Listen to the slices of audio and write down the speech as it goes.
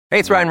Hey,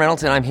 it's Ryan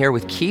Reynolds, and I'm here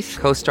with Keith,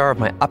 co-star of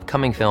my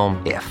upcoming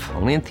film, If,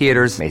 only in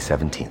theaters May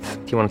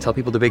 17th. Do you want to tell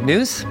people the big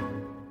news?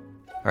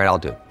 All right, I'll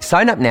do it.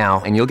 Sign up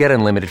now and you'll get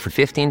unlimited for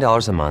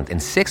 $15 a month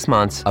and 6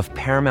 months of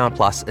Paramount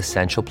Plus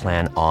Essential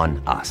Plan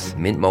on us.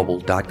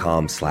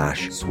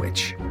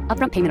 MintMobile.com/switch.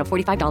 Upfront payment of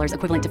 $45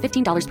 equivalent to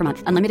 $15 per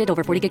month. Unlimited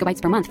over 40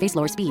 gigabytes per month. Face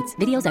lower speeds.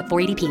 Videos at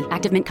 480p.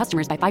 Active Mint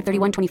customers by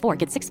 531.24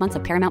 get 6 months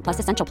of Paramount Plus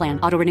Essential Plan.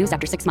 Auto renews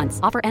after 6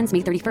 months. Offer ends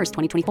May 31st,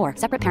 2024.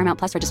 Separate Paramount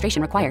Plus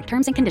registration required.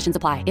 Terms and conditions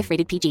apply if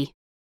rated PG.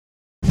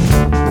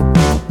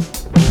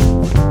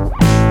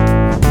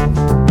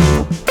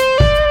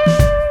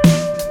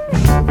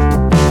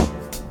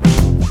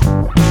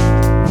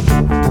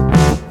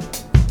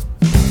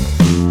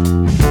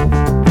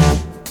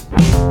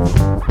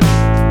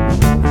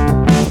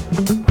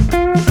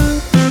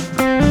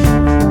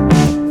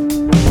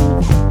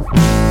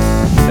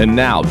 And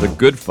now, The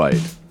Good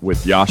Fight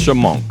with Yasha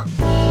Monk.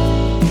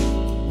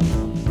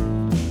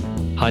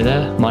 Hi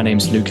there, my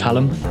name's Luke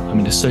Hallam. I'm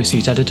an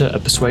associate editor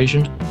at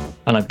Persuasion,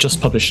 and I've just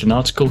published an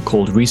article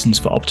called Reasons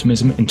for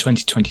Optimism in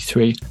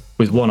 2023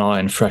 with one eye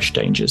on fresh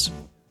dangers.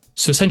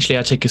 So essentially,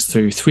 I take us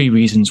through 3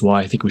 reasons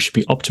why I think we should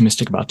be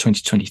optimistic about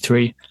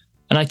 2023,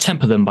 and I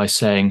temper them by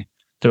saying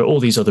there are all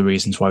these other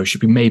reasons why we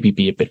should maybe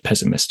be a bit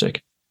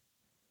pessimistic.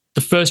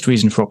 The first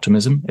reason for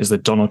optimism is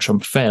that Donald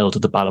Trump failed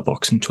at the ballot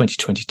box in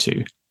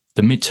 2022.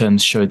 The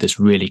midterms showed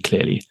this really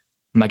clearly.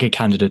 MAGA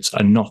candidates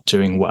are not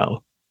doing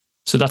well.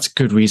 So that's a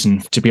good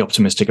reason to be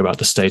optimistic about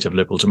the state of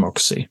liberal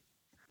democracy.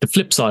 The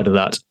flip side of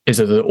that is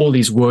that there are all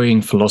these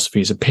worrying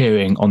philosophies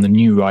appearing on the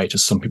new right,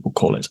 as some people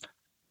call it.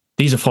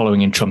 These are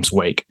following in Trump's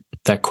wake.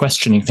 They're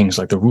questioning things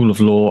like the rule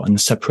of law and the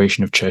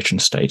separation of church and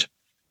state.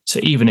 So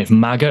even if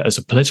MAGA as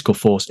a political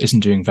force isn't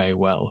doing very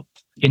well,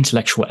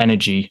 intellectual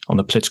energy on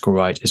the political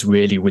right is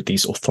really with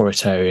these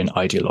authoritarian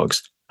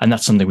ideologues. And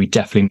that's something we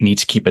definitely need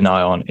to keep an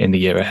eye on in the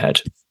year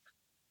ahead.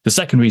 The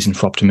second reason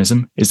for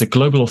optimism is that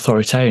global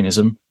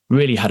authoritarianism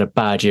really had a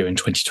bad year in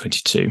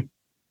 2022.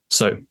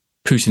 So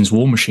Putin's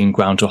war machine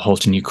ground to a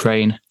halt in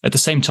Ukraine at the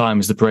same time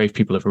as the brave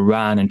people of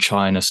Iran and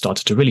China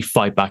started to really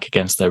fight back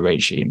against their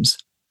regimes.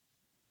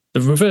 The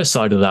reverse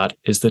side of that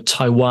is that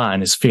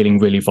Taiwan is feeling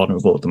really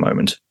vulnerable at the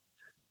moment.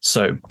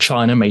 So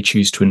China may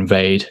choose to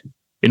invade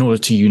in order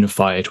to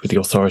unify it with the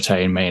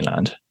authoritarian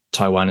mainland.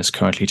 Taiwan is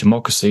currently a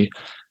democracy.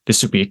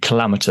 This would be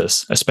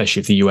calamitous, especially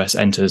if the US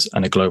enters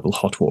and a global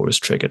hot war is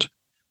triggered.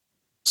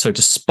 So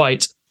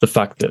despite the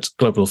fact that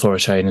global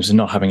authoritarianism is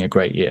not having a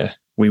great year,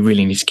 we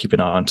really need to keep an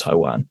eye on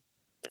Taiwan.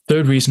 The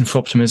third reason for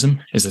optimism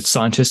is that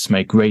scientists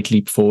made great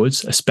leap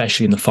forwards,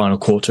 especially in the final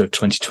quarter of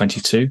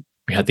 2022.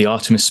 We had the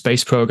Artemis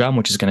space program,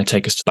 which is going to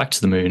take us back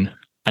to the moon,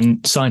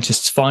 and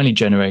scientists finally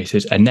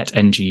generated a net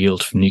energy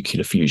yield from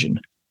nuclear fusion.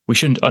 We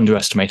shouldn't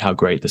underestimate how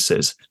great this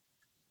is.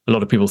 A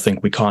lot of people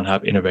think we can't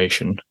have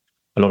innovation.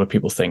 A lot of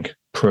people think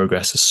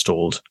progress has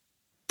stalled.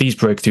 These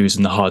breakthroughs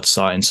in the hard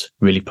science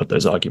really put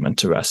those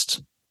arguments to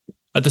rest.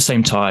 At the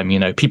same time,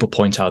 people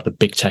point out that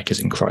big tech is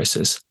in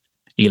crisis.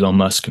 Elon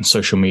Musk and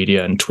social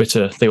media and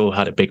Twitter, they all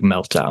had a big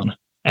meltdown.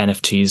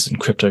 NFTs and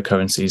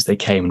cryptocurrencies, they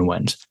came and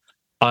went.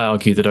 I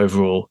argue that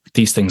overall,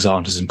 these things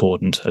aren't as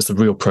important as the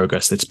real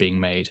progress that's being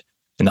made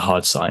in the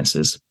hard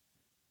sciences.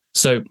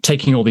 So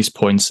taking all these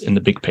points in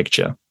the big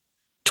picture,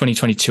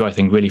 2022, I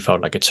think, really felt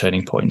like a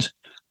turning point.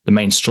 The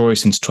main story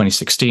since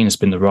 2016 has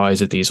been the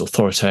rise of these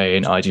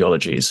authoritarian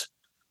ideologies.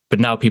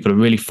 But now people are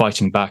really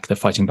fighting back. They're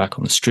fighting back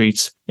on the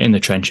streets, in the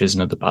trenches,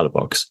 and at the ballot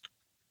box.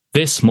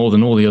 This, more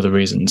than all the other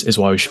reasons, is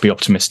why we should be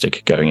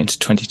optimistic going into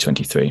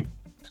 2023.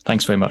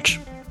 Thanks very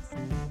much.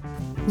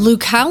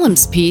 Luke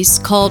Hallam's piece,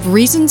 called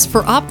Reasons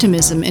for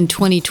Optimism in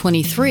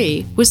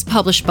 2023, was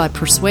published by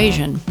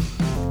Persuasion.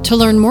 To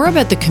learn more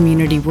about the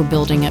community we're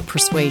building at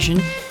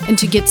Persuasion and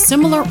to get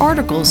similar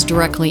articles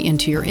directly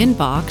into your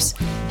inbox,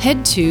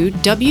 head to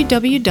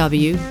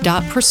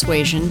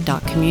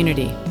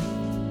www.persuasion.community.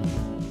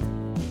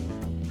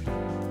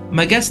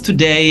 My guest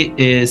today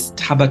is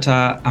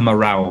Tabata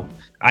Amaral.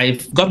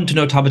 I've gotten to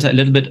know Tabata a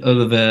little bit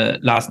over the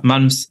last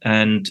months,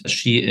 and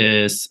she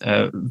is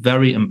a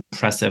very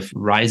impressive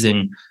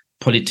rising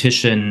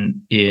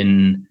politician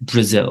in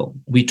Brazil.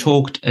 We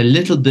talked a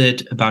little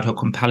bit about her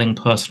compelling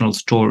personal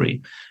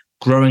story,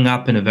 growing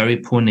up in a very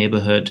poor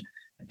neighborhood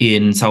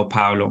in Sao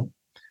Paulo,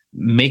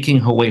 making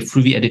her way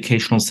through the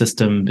educational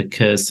system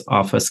because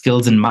of her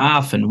skills in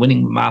math and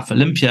winning math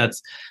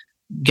Olympiads,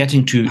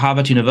 getting to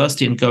Harvard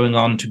University and going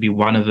on to be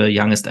one of the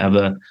youngest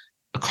ever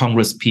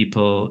Congress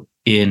people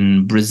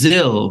in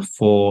Brazil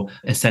for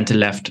a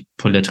center-left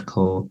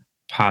political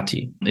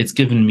party. It's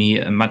given me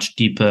a much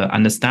deeper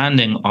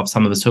understanding of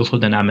some of the social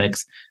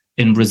dynamics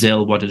in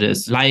Brazil, what it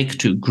is like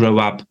to grow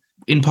up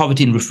in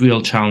poverty and with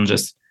real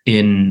challenges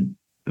in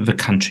the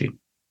country.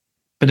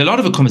 But a lot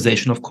of the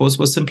conversation, of course,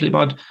 was simply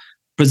about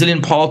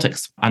Brazilian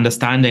politics,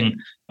 understanding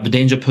the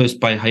danger posed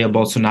by Jair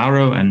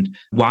Bolsonaro and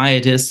why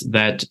it is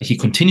that he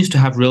continues to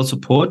have real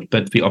support,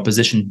 but the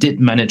opposition did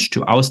manage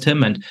to oust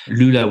him, and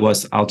Lula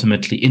was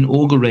ultimately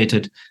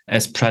inaugurated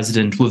as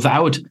president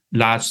without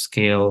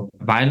large-scale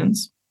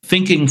violence.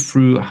 Thinking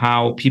through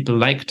how people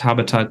like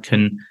Tabata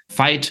can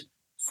fight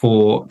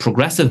for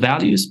progressive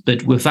values,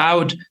 but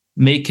without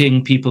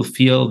making people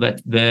feel that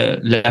the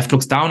left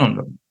looks down on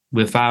them,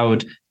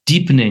 without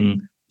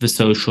deepening the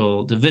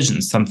social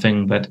divisions,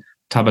 something that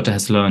Tabata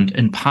has learned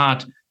in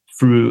part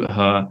through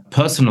her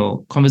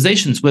personal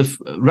conversations with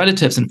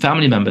relatives and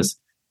family members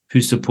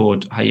who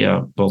support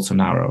Jair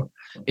Bolsonaro.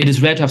 It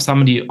is rare to have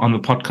somebody on the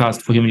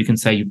podcast for whom you can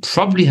say you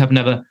probably have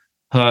never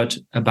heard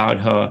about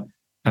her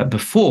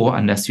before,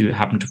 unless you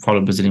happen to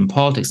follow Brazilian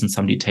politics in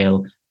some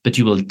detail, but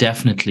you will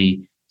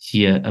definitely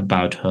hear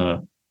about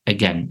her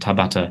again.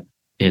 Tabata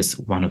is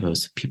one of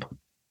those people.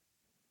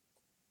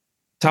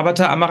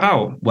 Tabata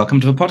Amaral,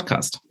 welcome to the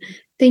podcast.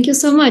 Thank you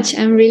so much.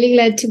 I'm really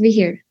glad to be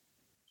here.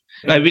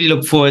 I really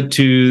look forward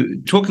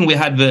to talking. We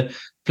had the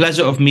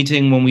pleasure of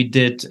meeting when we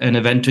did an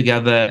event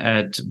together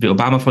at the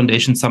Obama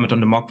Foundation Summit on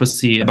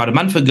Democracy about a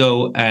month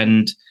ago.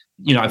 And,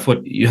 I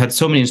thought you had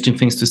so many interesting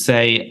things to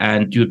say,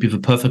 and you would be the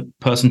perfect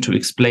person to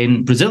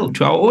explain Brazil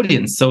to our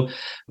audience. So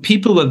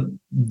people were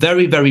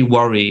very, very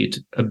worried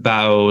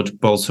about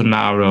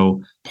Bolsonaro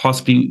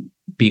possibly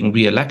being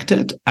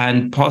re-elected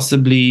and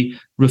possibly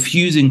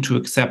refusing to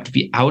accept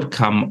the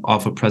outcome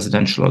of a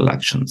presidential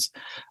elections.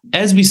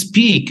 As we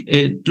speak,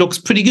 it looks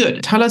pretty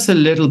good. Tell us a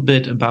little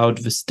bit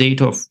about the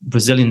state of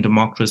Brazilian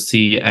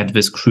democracy at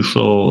this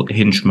crucial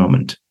hinge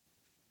moment.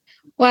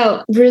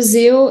 Well,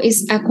 Brazil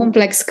is a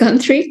complex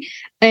country,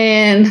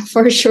 and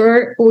for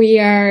sure we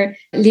are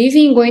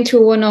going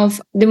through one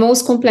of the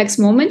most complex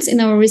moments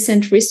in our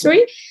recent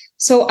history.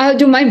 So I'll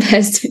do my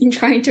best in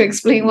trying to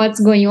explain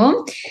what's going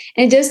on.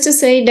 And just to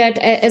say that,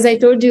 as I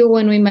told you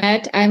when we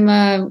met, I'm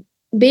a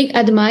big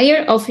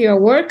admirer of your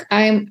work.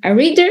 I'm a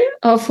reader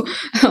of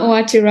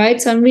what you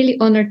write, so I'm really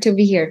honored to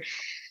be here.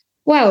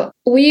 Well,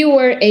 we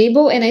were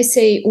able, and I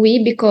say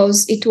we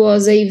because it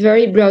was a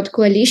very broad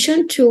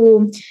coalition,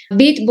 to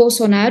beat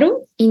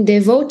Bolsonaro in the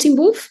voting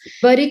booth,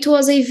 but it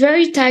was a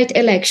very tight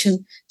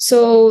election.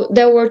 So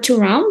there were 2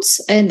 rounds,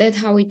 and that's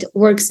how it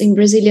works in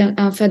Brazilian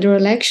federal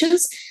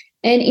elections.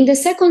 And in the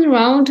second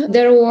round,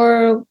 there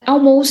were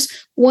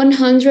almost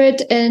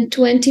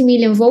 120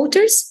 million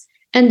voters,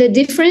 and the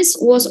difference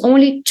was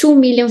only 2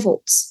 million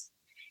votes.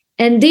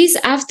 And this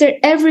after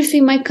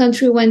everything my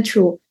country went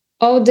through,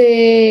 all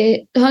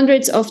the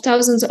hundreds of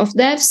thousands of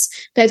deaths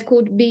that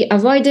could be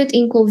avoided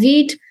in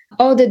COVID,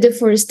 all the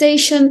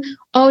deforestation,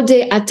 all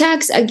the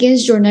attacks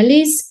against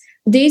journalists.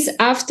 This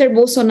after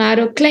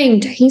Bolsonaro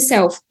claimed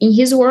himself, in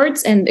his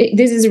words, and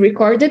this is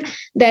recorded,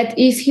 that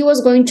if he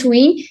was going to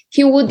win,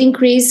 he would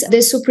increase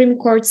the Supreme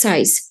Court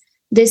size,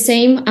 the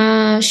same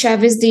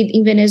Chavez did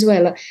in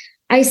Venezuela.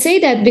 I say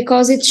that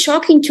because it's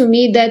shocking to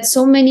me that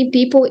so many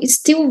people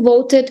still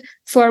voted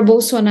for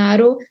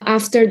Bolsonaro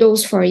after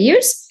those 4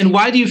 years. And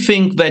why do you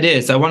think that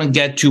is? I want to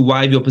get to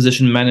why the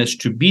opposition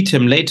managed to beat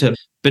him later.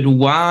 But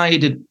why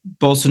did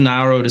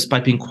Bolsonaro,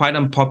 despite being quite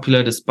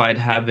unpopular, despite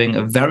having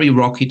a very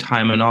rocky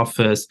time in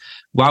office,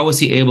 why was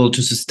he able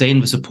to sustain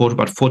the support of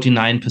about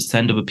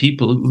 49% of the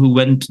people who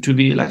went to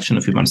the election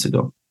a few months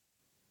ago?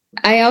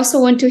 I also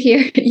want to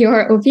hear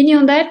your opinion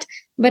on that.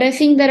 But I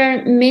think there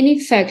are many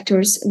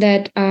factors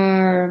that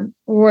are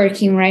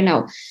working right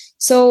now.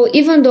 So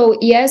even though,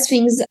 yes,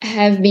 things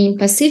have been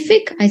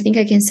pacific, I think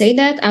I can say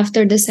that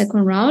after the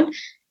second round,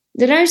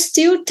 there are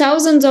still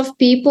thousands of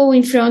people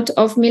in front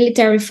of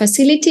military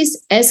facilities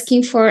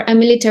asking for a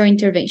military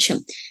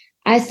intervention.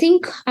 I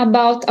think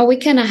about a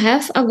week and a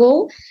half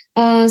ago,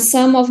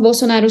 some of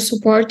Bolsonaro's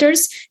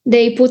supporters,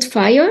 they put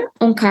fire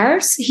on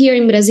cars here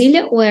in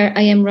Brasilia, where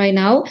I am right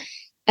now.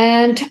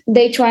 And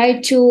they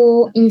tried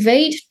to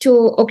invade,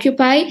 to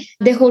occupy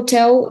the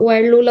hotel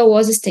where Lula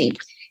was staying.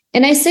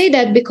 And I say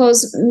that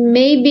because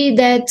maybe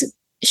that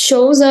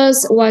shows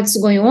us what's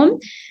going on.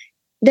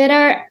 There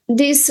are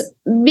this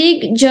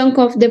big chunk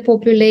of the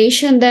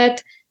population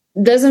that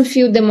doesn't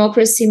feel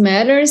democracy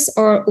matters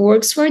or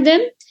works for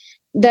them,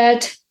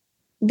 that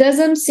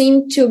doesn't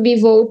seem to be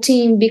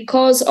voting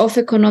because of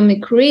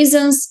economic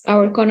reasons.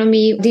 Our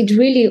economy did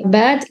really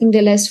bad in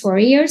the last 4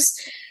 years.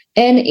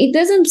 And it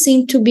doesn't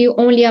seem to be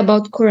only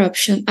about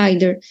corruption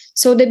either.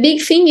 So the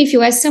big thing, if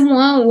you ask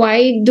someone,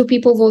 why do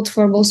people vote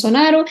for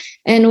Bolsonaro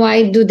and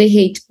why do they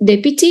hate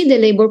the PT, the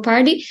Labour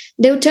Party,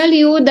 they'll tell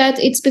you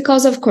that it's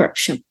because of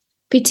corruption.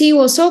 PT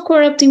was so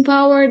corrupt in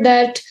power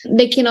that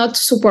they cannot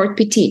support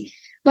PT.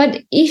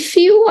 But if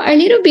you are a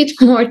little bit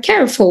more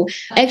careful,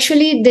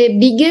 actually the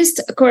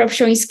biggest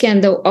corruption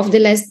scandal of the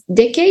last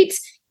decades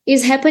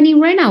is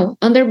happening right now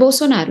under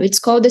Bolsonaro. It's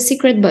called the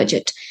secret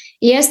budget.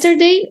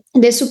 Yesterday,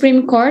 the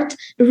Supreme Court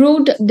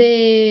ruled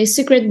the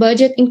secret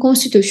budget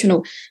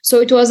unconstitutional.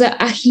 So it was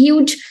a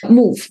huge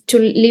move to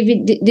leave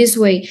it this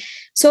way.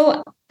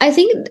 So I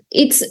think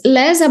it's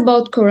less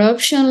about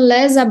corruption,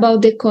 less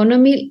about the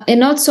economy, and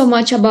not so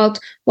much about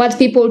what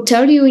people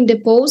tell you in the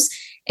polls,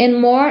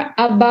 and more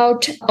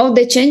about all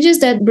the changes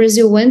that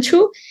Brazil went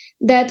through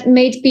that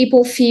made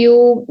people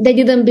feel they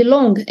didn't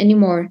belong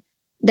anymore,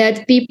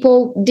 that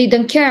people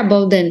didn't care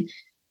about them.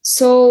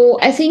 So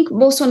I think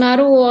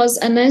Bolsonaro was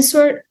an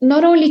answer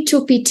not only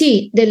to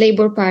PT, the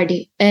Labour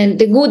Party, and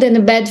the good and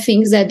the bad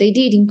things that they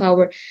did in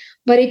power,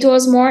 but it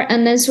was more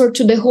an answer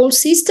to the whole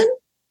system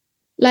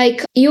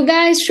like, you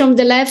guys from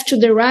the left to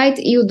the right,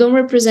 you don't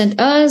represent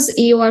us,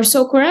 you are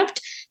so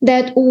corrupt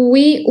that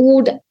we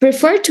would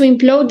prefer to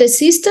implode the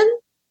system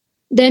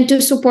than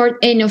to support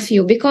any of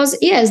you. Because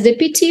yes, the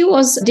PT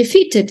was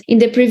defeated in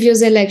the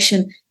previous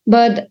election,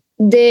 but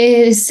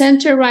the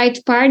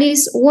center-right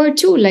parties were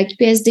too, like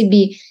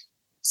PSDB.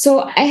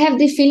 So I have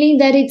the feeling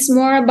that it's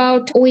more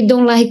about, we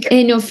don't like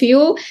any of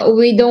you,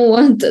 we don't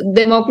want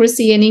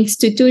democracy and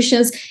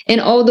institutions and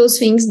all those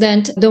things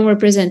that don't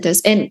represent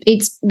us. And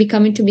it's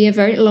becoming to be a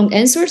very long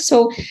answer.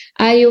 So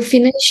I will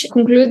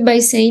conclude by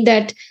saying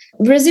that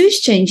Brazil is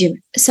changing.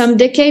 Some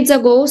decades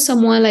ago,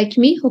 someone like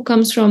me, who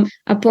comes from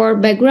a poor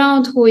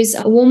background, who is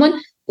a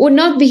woman, would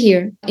not be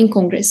here in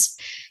Congress.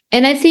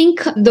 And I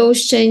think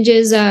those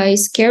changes are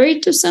scary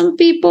to some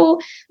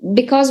people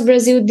because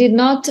Brazil did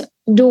not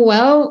do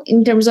well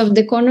in terms of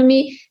the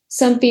economy.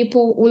 Some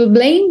people will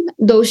blame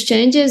those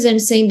changes and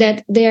saying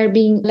that they are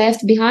being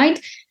left behind.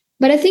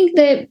 But I think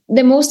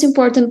the most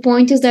important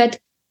point is that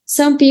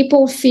some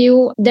people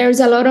feel there's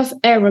a lot of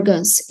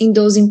arrogance in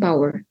those in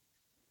power.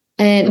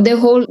 And the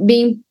whole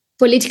being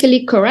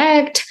politically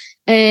correct,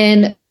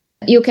 and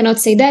you cannot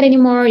say that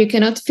anymore. You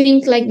cannot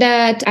think like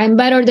that. I'm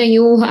better than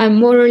you. I'm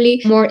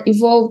morally more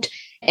evolved.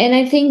 And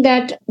I think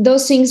that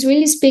those things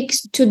really speak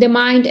to the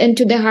mind and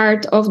to the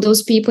heart of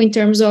those people in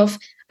terms of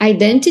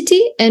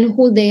identity and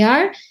who they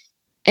are.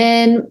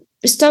 And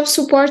stop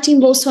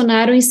supporting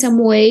Bolsonaro in some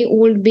way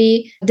would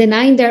be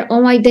denying their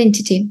own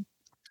identity.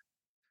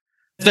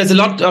 There's a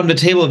lot on the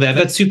table there.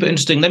 That's super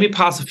interesting. Let me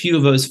pass a few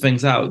of those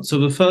things out. So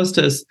the first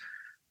is,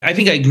 I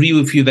think I agree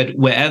with you that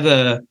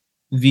wherever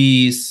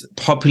these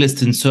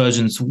populist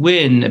insurgents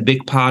win, a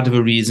big part of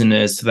the reason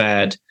is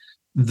that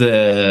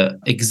the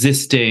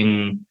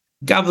existing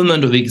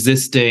government or the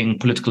existing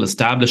political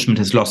establishment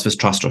has lost this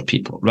trust of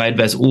people, right?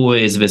 There's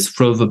always this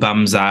throw the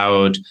bums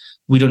out,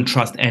 we don't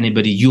trust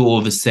anybody, you're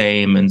all the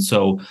same. And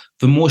so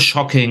the more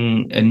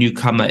shocking a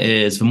newcomer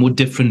is, the more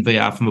different they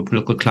are from the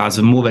political class,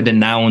 the more they're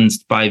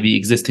denounced by the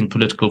existing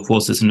political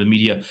forces in the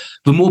media,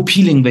 the more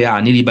appealing they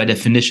are, nearly by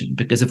definition.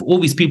 Because if all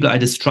these people I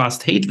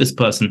distrust hate this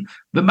person,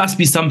 there must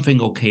be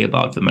something okay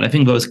about them. And I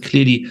think there was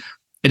clearly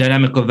a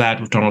dynamic of that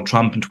with Donald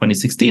Trump in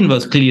 2016. There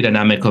was clearly a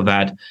dynamic of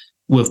that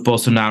with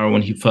Bolsonaro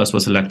when he first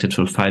was elected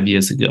 5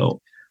 years ago.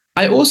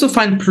 I also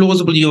find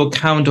plausible your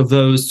account of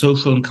those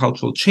social and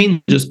cultural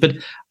changes, but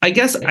I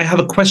guess I have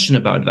a question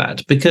about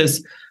that,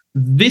 because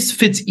this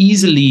fits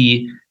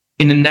easily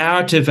in a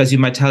narrative, as you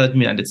might tell it in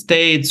the United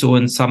States or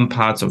in some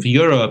parts of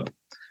Europe,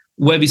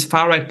 where these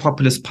far-right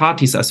populist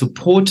parties are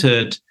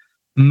supported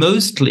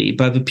mostly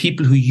by the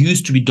people who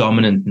used to be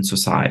dominant in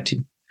society,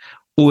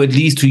 or at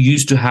least who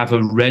used to have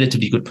a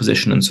relatively good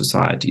position in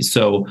society.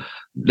 So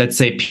let's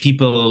say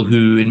people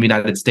who in the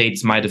United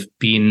States might have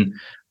been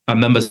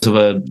members of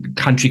a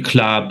country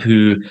club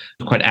who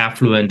are quite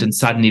affluent, and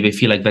suddenly they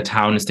feel like their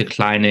town is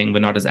declining.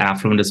 They're not as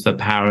affluent as their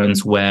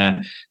parents,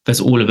 where there's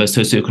all of the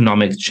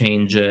socioeconomic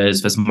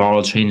changes, there's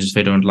moral changes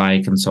they don't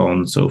like, and so on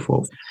and so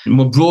forth.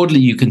 More broadly,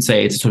 you can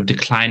say it's a sort of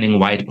declining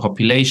white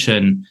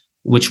population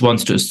which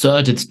wants to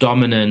assert its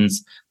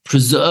dominance,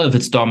 preserve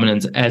its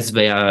dominance as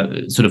they are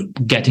sort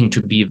of getting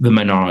to be the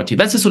minority.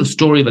 That's the sort of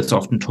story that's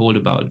often told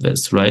about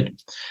this, right?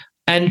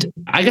 And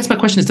I guess my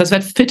question is, does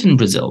that fit in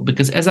Brazil?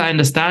 Because as I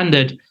understand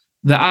it,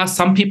 there are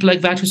some people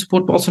like that who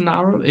support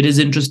Bolsonaro. It is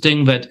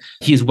interesting that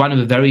he is one of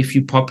the very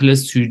few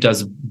populists who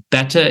does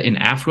better in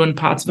affluent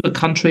parts of the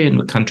country, in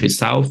the country's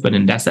south, than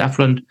in less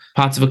affluent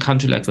parts of the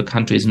country, like the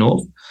country's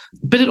north.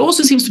 But it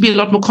also seems to be a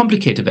lot more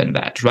complicated than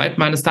that, right?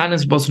 My understanding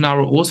is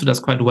Bolsonaro also does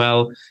quite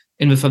well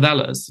in the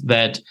favelas,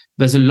 that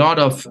there's a lot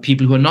of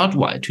people who are not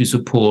white who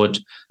support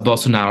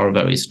Bolsonaro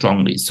very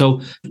strongly.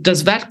 So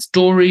does that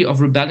story of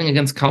rebelling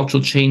against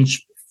cultural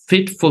change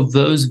fit for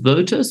those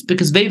voters?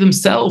 Because they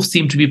themselves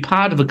seem to be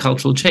part of a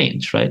cultural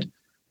change, right?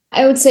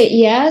 I would say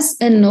yes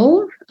and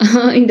no,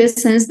 in the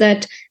sense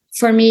that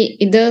for me,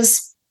 it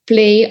does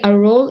play a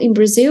role in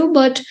Brazil,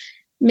 but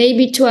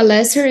maybe to a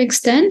lesser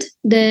extent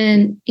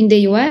than in the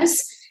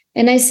US.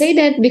 And I say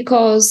that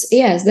because,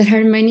 yes, there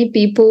are many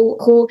people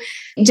who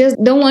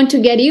just don't want to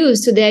get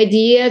used to the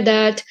idea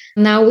that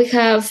now we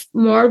have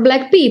more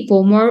Black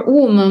people, more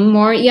women,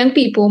 more young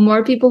people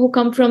who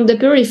come from the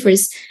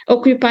peripheries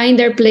occupying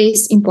their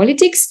place in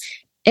politics.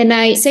 And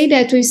I say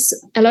that with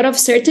a lot of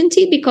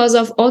certainty because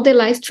of all the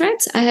life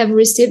threats I have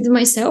received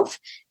myself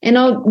and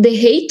all the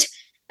hate.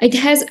 It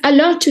has a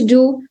lot to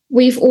do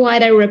with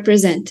what I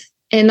represent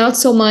and not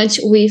so much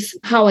with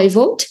how I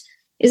vote.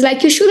 It's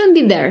like, you shouldn't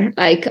be there.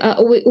 Like,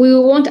 we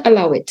won't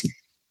allow it.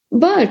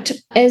 But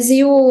as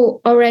you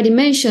already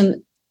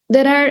mentioned,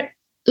 there are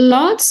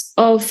lots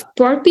of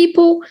poor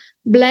people,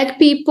 Black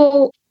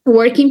people,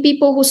 working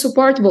people who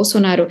support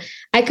Bolsonaro.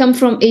 I come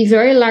from a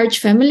very large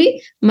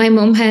family. My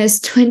mom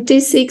has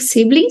 26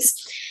 siblings,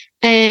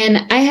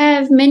 and I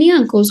have many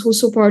uncles who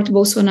support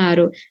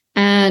Bolsonaro.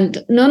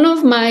 And none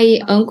of my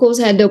uncles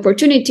had the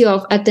opportunity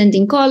of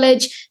attending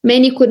college.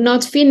 Many could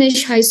not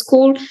finish high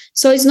school.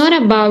 So it's not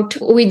about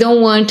we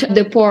don't want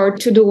the poor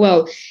to do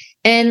well.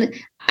 And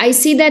I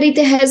see that it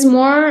has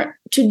more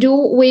to do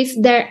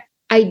with their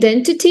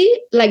identity,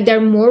 like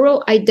their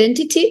moral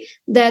identity,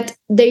 that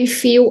they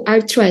feel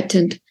are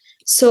threatened.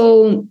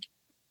 So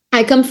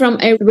I come from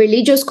a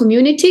religious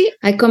community.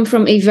 I come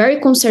from a very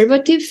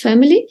conservative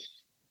family.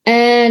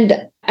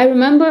 And I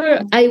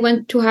remember I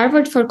went to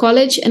Harvard for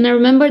college, and I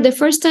remember the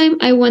first time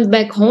I went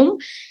back home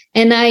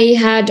and I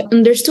had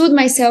understood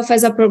myself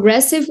as a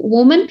progressive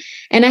woman,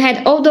 and I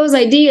had all those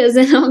ideas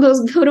and all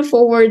those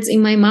beautiful words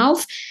in my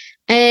mouth.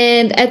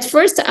 And at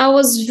first I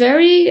was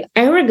very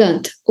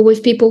arrogant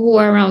with people who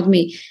are around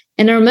me.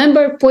 And I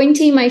remember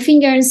pointing my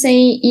finger and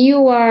saying,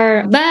 you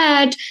are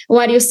bad.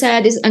 What you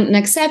said is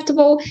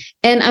unacceptable.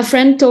 And a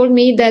friend told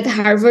me that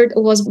Harvard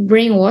was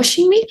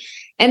brainwashing me.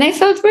 And I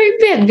felt very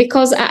bad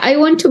because I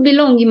want to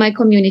belong in my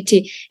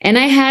community. And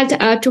I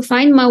had to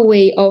find my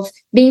way of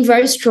being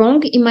very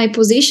strong in my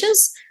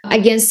positions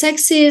against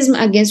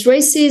sexism, against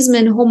racism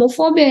and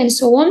homophobia and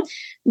so on,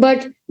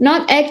 but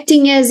not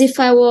acting as if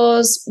I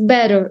was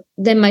better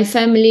than my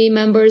family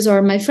members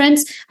or my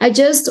friends. I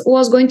just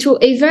was going through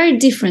a very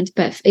different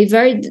path, a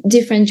very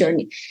different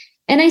journey.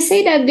 And I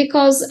say that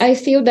because I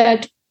feel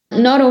that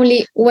not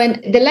only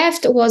when the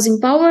left was in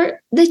power,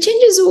 the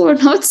changes were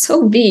not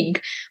so big,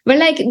 but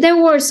like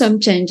there were some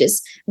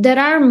changes. There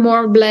are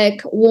more Black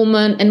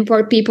women and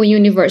poor people in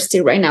university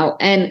right now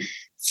and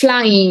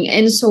flying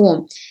and so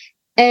on.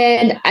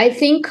 And I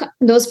think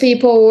those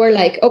people were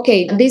like,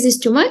 okay, this is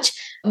too much.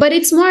 But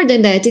it's more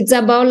than that. It's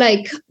about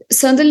like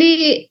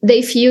suddenly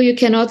they feel you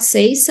cannot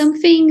say some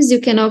things, you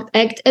cannot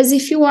act as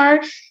if you are.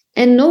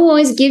 And no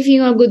one is giving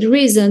you a good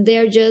reason.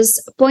 They're just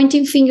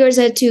pointing fingers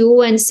at you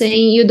and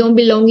saying you don't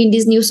belong in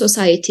this new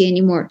society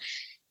anymore.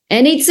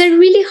 And it's a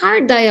really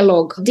hard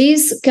dialogue.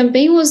 This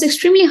campaign was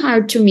extremely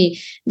hard to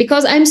me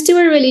because I'm still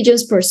a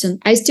religious person.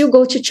 I still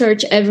go to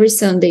church every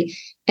Sunday.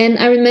 And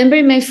I remember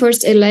in my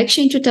first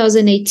election in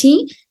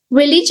 2018,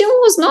 religion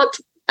was not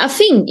a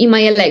thing in my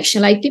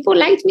election. Like people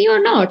liked me or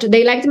not.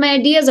 They liked my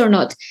ideas or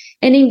not.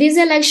 And in this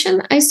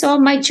election, I saw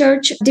my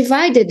church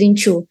divided in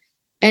two.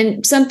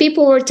 And some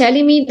people were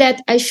telling me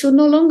that I should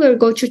no longer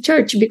go to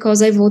church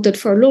because I voted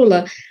for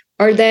Lula,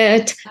 or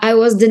that I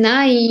was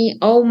denying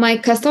all my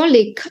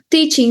Catholic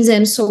teachings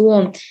and so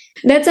on.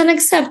 That's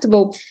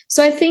unacceptable.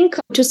 So I think,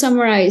 to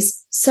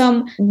summarize,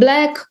 some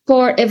Black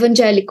poor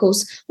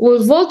evangelicals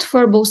will vote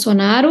for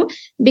Bolsonaro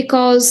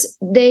because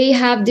they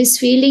have this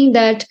feeling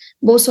that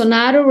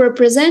Bolsonaro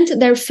represents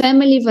their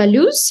family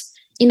values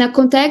in a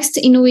context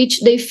in which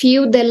they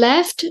feel the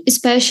left,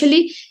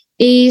 especially,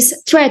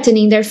 is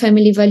threatening their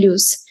family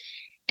values.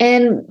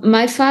 And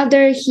my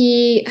father,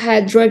 he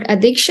had drug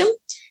addiction,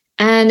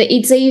 and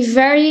it's a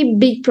very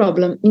big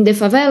problem in the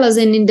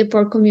favelas and in the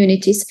poor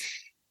communities.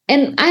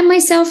 And I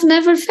myself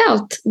never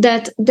felt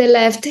that the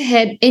left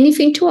had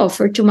anything to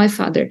offer to my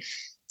father.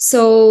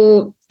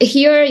 So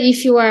here,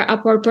 if you are a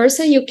poor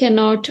person, you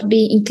cannot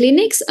be in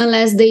clinics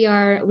unless they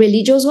are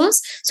religious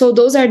ones. So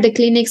those are the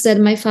clinics that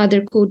my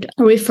father could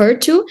refer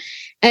to.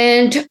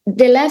 And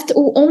the left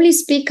will only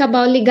speak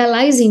about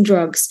legalizing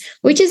drugs,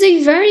 which is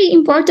a very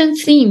important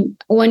theme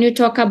when you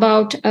talk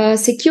about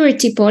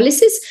security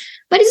policies.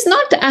 But it's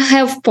not a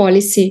health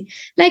policy.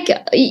 Like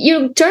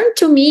you turn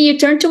to me, you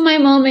turn to my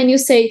mom and you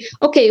say,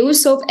 okay, we'll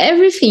solve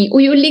everything. Will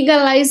you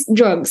legalize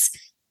drugs?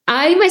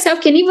 I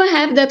myself can even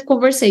have that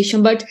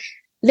conversation. But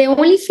the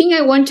only thing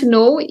I want to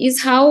know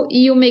is how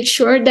you make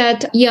sure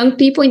that young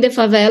people in the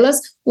favelas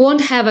won't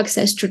have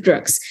access to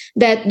drugs,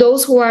 that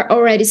those who are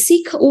already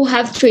sick will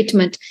have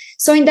treatment.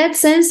 So in that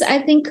sense, I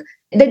think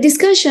the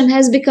discussion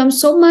has become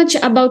so much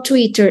about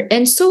Twitter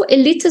and so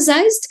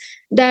eliticized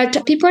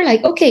that people are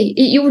like, okay,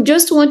 you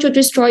just want to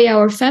destroy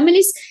our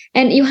families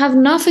and you have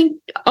nothing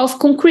of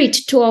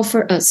concrete to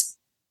offer us.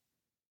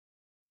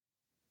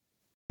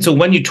 So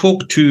when you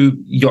talk to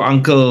your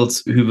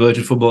uncles who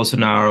voted for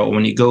Bolsonaro, or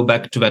when you go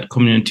back to that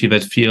community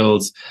that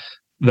feels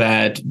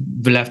that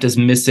the left is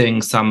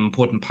missing some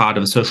important part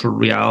of the social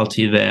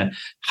reality there,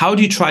 how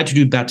do you try to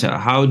do better?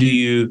 How do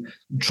you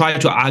try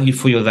to argue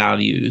for your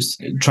values,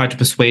 try to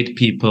persuade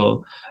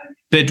people,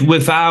 but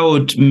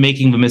without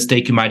making the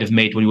mistake you might have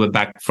made when you were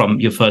back from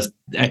your first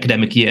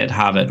academic year at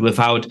Harvard,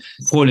 without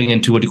falling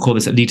into what you call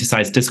this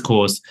eliticized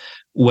discourse,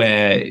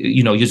 where,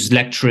 you know, you're just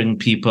lecturing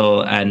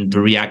people and the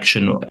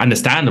reaction,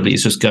 understandably,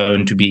 is just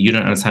going to be, you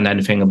don't understand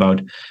anything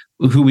about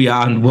who we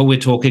are and what we're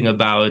talking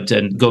about,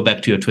 and go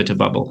back to your Twitter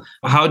bubble.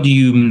 How do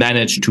you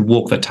manage to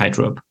walk that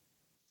tightrope?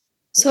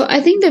 So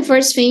I think the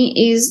first thing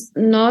is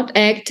not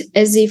act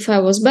as if I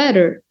was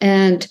better.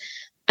 And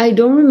I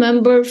don't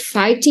remember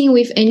fighting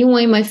with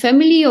anyone in my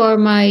family or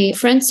my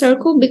friend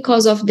circle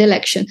because of the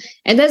election.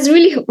 And that's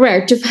really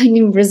rare to find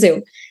in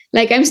Brazil.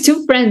 Like, I'm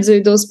still friends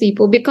with those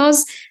people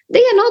because they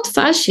are not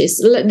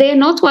fascists. They are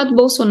not what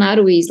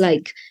Bolsonaro is.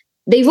 Like,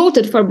 they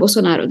voted for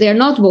Bolsonaro. They are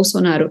not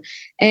Bolsonaro.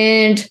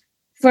 And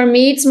for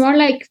me, it's more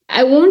like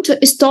I won't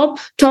stop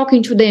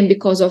talking to them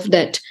because of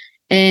that.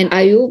 And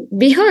I will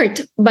be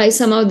hurt by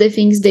some of the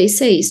things they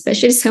say,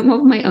 especially some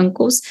of my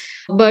uncles.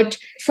 But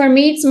for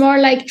me, it's more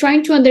like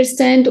trying to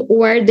understand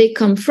where they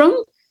come from.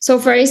 So,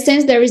 for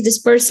instance, there is this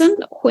person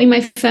who in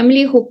my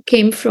family who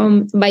came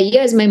from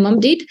Bahia, as my mom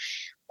did,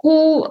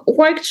 who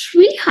worked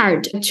really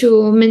hard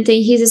to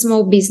maintain his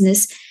small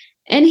business.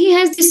 And he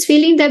has this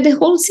feeling that the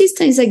whole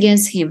system is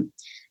against him,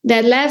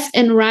 that left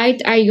and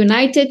right are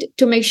united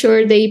to make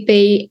sure they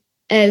pay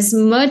as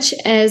much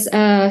as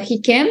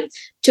he can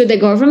to the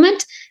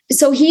government.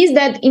 So he's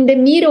that in the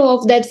middle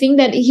of that thing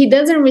that he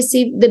doesn't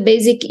receive the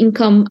basic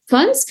income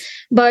funds,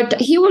 but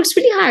he works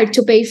really hard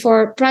to pay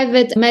for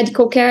private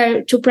medical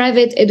care, to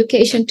private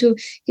education to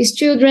his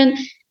children.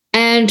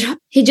 And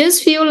he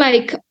just feels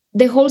like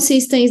the whole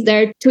system is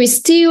there to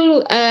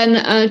steal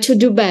and to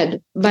do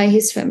bad by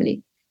his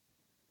family.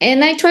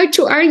 And I tried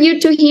to argue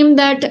to him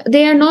that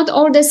they are not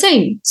all the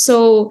same.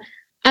 So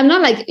I'm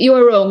not like, you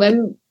are wrong.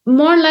 I'm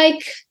more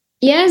like,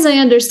 yes, I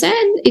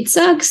understand. It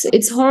sucks.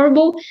 It's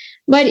horrible.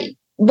 But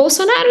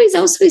Bolsonaro is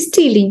also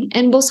stealing,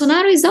 and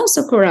Bolsonaro is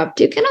also corrupt.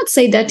 You cannot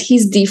say that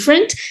he's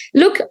different.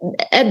 Look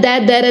at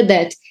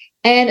that.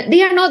 And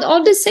they are not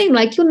all the same.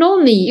 Like, you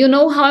know me, you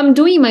know how I'm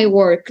doing my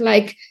work.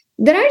 Like,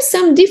 there are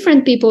some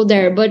different people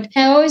there, but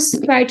I always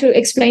try to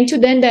explain to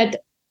them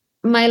that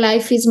my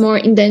life is more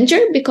in danger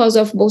because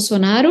of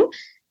Bolsonaro.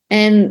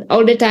 And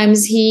all the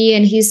times he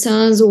and his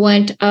sons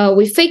went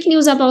with fake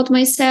news about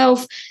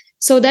myself.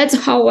 So that's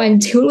how I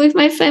deal with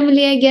my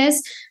family, I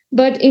guess.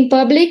 But in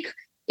public,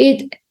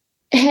 it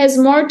has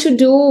more to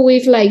do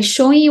with like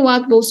showing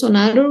what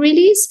Bolsonaro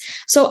really is.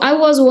 So I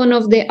was one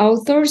of the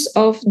authors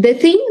of the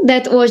thing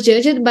that was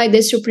judged by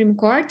the Supreme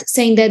Court,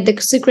 saying that the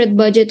secret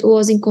budget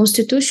was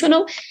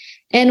unconstitutional.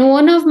 And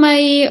one of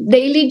my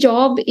daily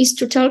job is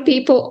to tell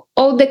people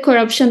all the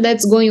corruption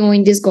that's going on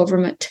in this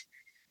government.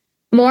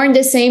 More in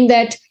the same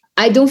that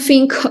I don't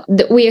think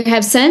that we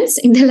have sense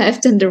in the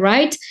left and the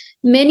right.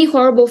 Many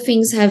horrible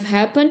things have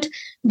happened,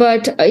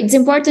 but it's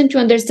important to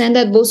understand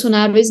that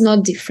Bolsonaro is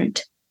not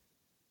different.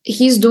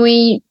 He's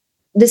doing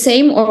the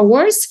same or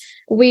worse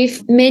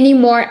with many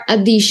more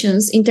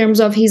additions in terms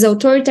of his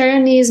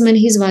authoritarianism and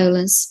his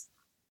violence.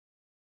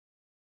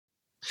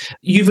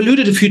 You've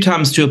alluded a few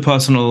times to a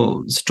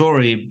personal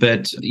story,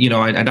 but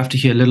I'd love to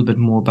hear a little bit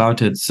more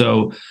about it.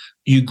 So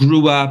you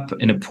grew up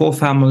in a poor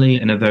family,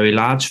 in a very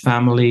large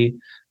family,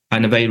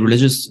 in a very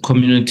religious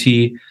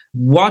community.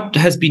 What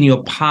has been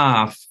your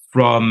path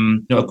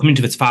from a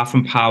community that's far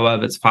from power,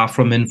 that's far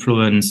from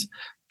influence,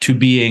 to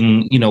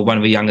being, one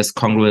of the youngest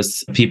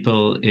Congress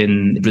people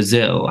in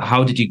Brazil?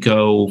 How did you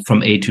go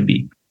from A to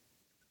B?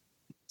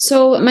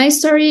 So my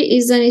story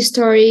is a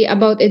story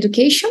about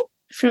education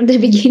from the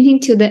beginning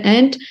to the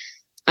end.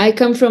 I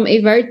come from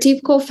a very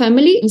typical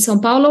family in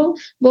São Paulo.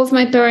 Both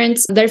my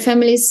parents, their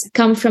families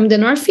come from the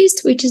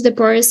Northeast, which is the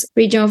poorest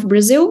region of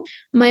Brazil.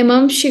 My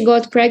mom, she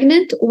got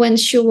pregnant when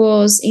she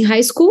was in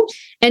high school,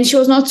 and she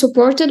was not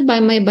supported by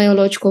my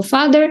biological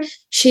father.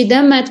 She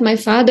then met my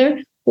father,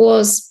 who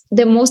was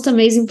the most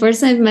amazing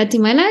person I've met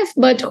in my life,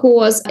 but who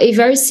was a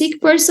very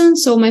sick person.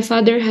 So my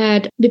father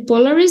had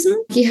bipolarism,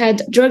 he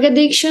had drug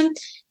addiction,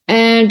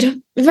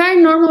 and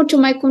very normal to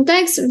my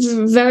context,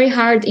 very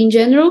hard in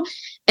general.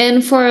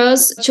 And for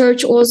us,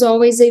 church was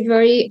always a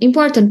very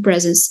important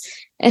presence.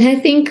 And I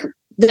think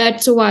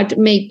that's what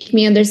made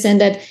me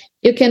understand that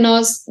you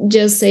cannot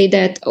just say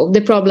that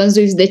the problems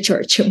with the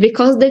church,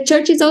 because the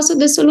church is also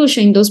the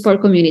solution in those poor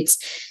communities.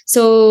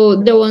 So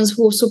the ones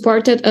who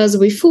supported us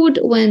with food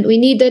when we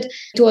needed,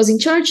 it was in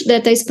church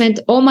that I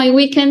spent all my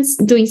weekends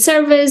doing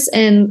service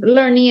and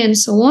learning and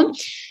so on.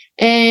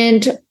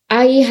 And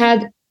I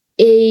had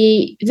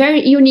a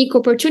very unique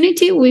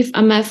opportunity with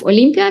a math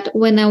Olympiad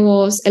when I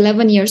was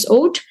 11 years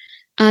old.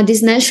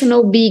 This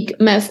national big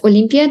math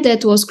Olympiad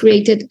that was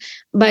created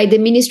by the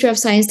Ministry of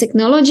Science and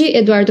Technology,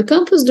 Eduardo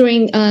Campos,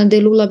 during the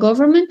Lula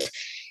government.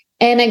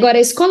 And I got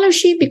a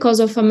scholarship because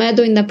of a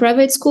medal in a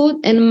private school,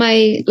 and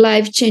my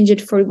life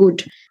changed for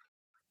good.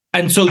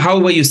 And so how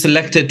were you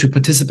selected to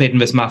participate in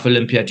this math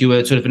Olympiad? You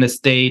were sort of in a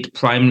state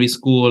primary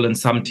school and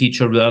some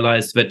teacher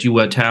realized that you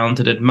were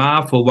talented at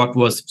math, or what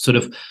was sort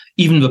of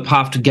even the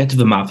path to get to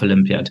the math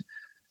Olympiad?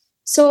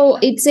 So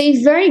it's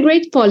a very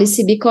great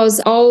policy because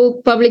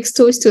all public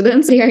school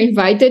students, they are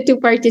invited to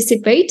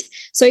participate.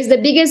 So it's the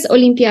biggest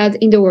Olympiad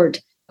in the world.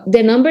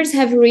 The numbers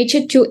have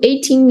reached to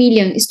 18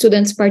 million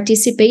students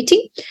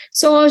participating.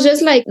 So I was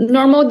just like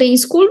normal day in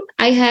school.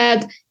 I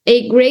had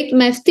a great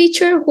math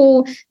teacher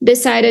who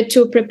decided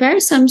to prepare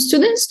some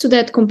students to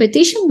that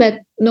competition, but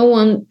no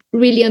one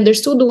really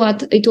understood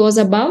what it was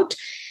about.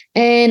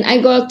 And I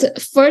got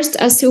first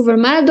a silver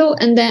medal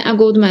and then a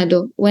gold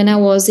medal when I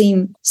was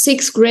in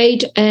 6th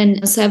grade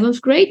and 7th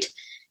grade.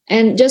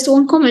 And just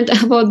one comment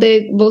about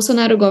the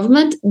Bolsonaro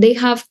government. They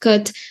have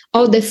cut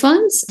all the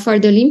funds for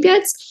the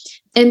Olympiads.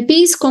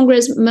 MPs,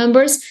 Congress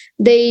members,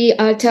 they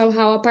tell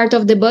how a part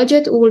of the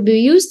budget will be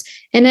used.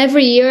 And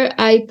every year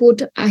I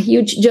put a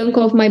huge chunk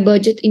of my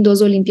budget in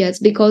those Olympiads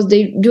because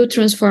they do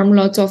transform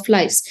lots of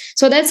lives.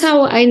 So that's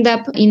how I end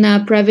up in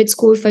a private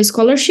school with a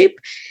scholarship.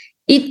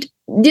 It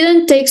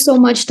didn't take so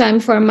much time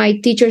for my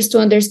teachers to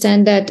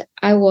understand that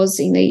I was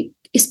in a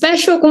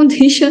special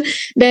condition,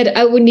 that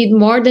I would need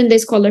more than the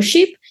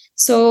scholarship.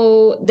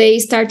 So they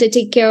started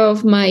to take care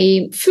of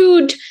my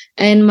food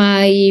and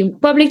my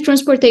public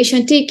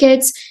transportation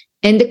tickets.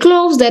 and the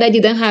clothes that I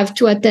didn't have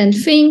to attend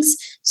things.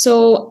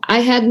 So I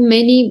had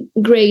many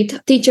great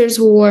teachers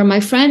who were my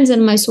friends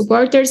and my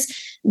supporters.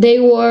 They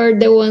were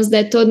the ones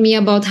that taught me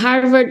about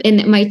Harvard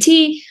and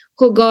MIT,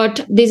 who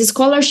got this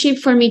scholarship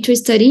for me to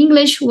study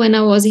English when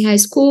I was in high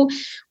school,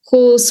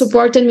 who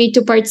supported me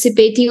to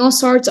participate in all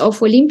sorts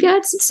of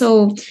Olympiads.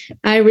 So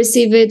I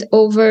received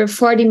over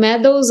 40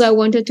 medals. I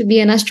wanted to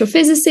be an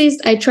astrophysicist.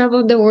 I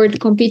traveled the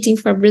world competing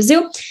for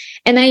Brazil.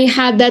 And I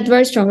had that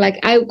very strong, like,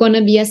 I'm going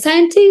to be a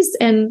scientist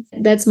and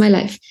that's my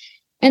life.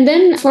 And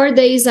then 4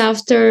 days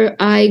after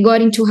I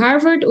got into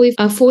Harvard with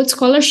a full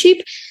scholarship,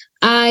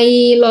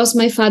 I lost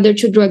my father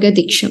to drug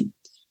addiction.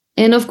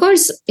 And of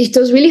course, it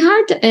was really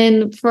hard.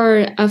 And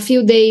for a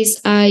few days,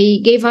 I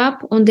gave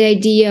up on the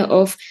idea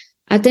of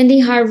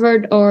attending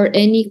Harvard or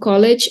any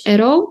college at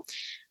all.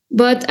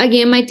 But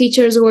again, my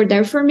teachers were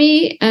there for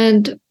me,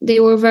 and they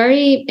were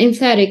very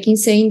emphatic in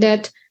saying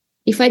that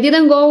if I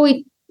didn't go,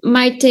 it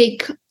might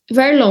take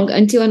very long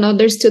until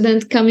another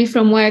student coming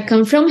from where I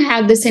come from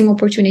had the same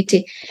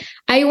opportunity.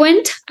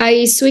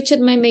 I switched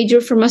my major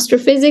from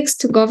astrophysics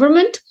to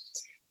government.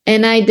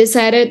 And I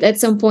decided at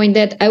some point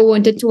that I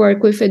wanted to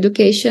work with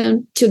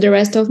education to the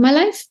rest of my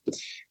life.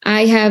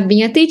 I have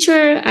been a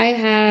teacher. I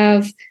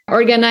have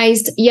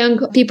organized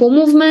young people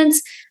movements.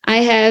 I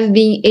have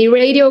been a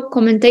radio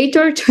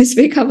commentator to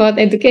speak about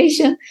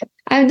education.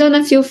 I've done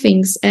a few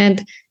things.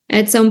 And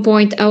at some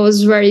point, I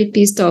was very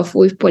pissed off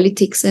with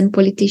politics and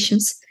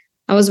politicians.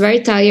 I was very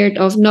tired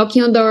of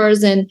knocking on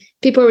doors and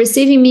people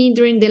receiving me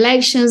during the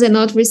elections and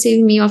not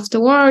receiving me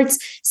afterwards,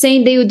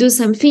 saying they would do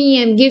something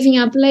and giving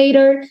up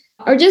later,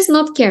 or just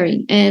not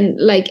caring and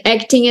like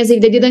acting as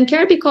if they didn't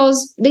care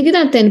because they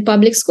didn't attend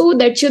public school,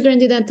 their children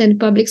didn't attend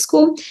public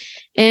school.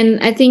 And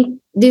I think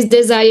this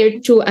desire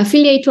to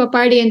affiliate to a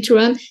party and to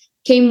run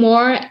came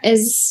more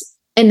as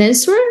an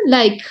answer,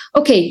 like,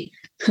 okay,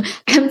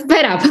 I'm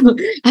fed up.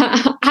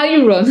 How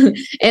you run?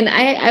 And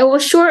I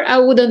was sure I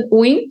wouldn't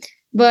win,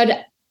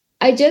 but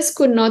I just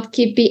could not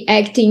keep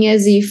acting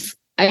as if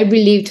I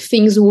believed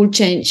things would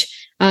change.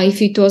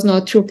 If it was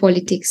not through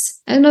politics.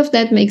 I don't know if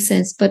that makes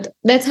sense, but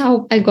that's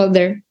how I got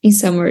there in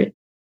summary.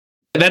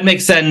 That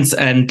makes sense.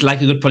 And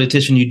like a good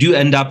politician, you do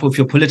end up with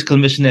your political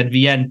mission at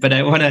the end. But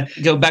I want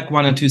to go back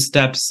 1 or 2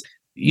 steps.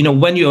 You know,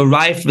 when you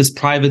arrived with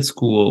private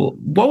school,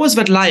 what was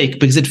that like?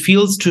 Because it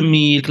feels to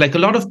me like a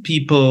lot of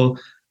people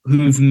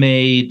who've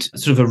made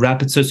sort of a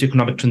rapid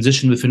socioeconomic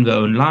transition within their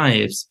own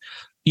lives,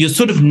 you're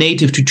sort of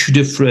native to 2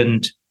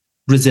 different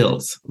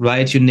Brazils,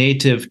 right? You're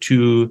native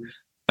to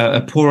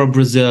a poorer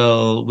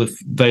Brazil with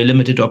very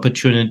limited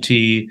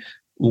opportunity,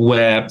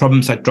 where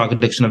problems like drug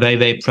addiction are very,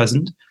 very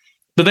present.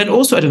 But then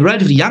also at a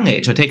relatively young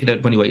age, I take it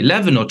that when you were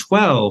 11 or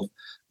 12,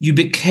 you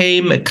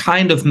became a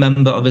kind of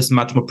member of this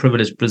much more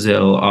privileged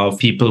Brazil of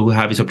people who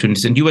have these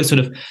opportunities. And you were sort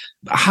of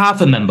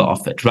half a member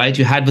of it, right?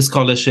 You had the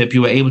scholarship,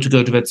 you were able to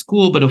go to that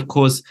school. But of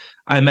course,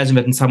 I imagine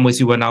that in some ways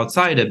you were an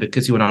outsider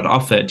because you were not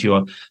offered.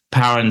 Your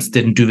parents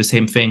didn't do the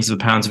same things as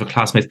the parents of your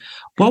classmates.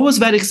 What was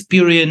that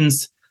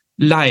experience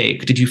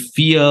like? Did you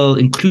feel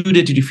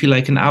included? Did you feel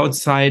like an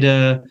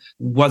outsider?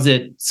 Was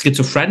it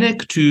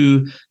schizophrenic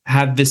to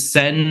have this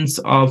sense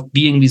of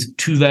being these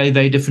 2 very,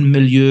 very different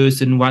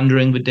milieus and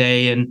wandering the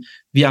day and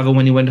the other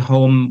when you went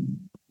home?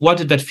 What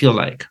did that feel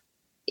like?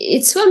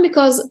 It's fun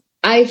because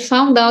I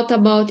found out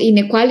about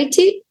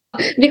inequality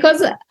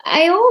because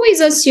I always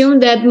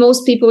assumed that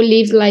most people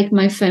lived like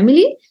my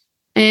family.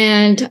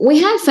 And we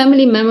had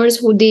family members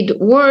who did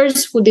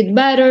worse, who did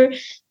better.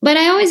 But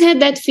I always had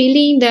that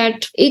feeling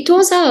that it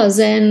was us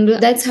and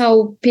that's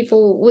how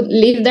people would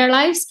live their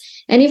lives.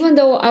 And even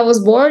though I was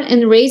born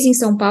and raised in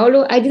São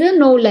Paulo, I didn't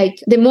know like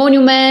the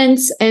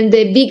monuments and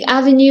the big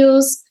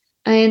avenues.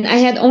 And I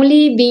had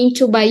only been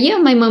to Bahia,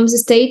 my mom's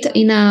estate,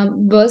 in a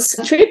bus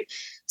trip.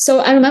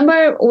 So I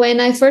remember when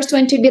I first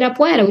went to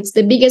Ibirapuera, it's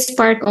the biggest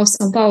park of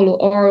São Paulo,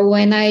 or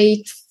when I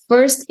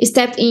first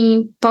stepped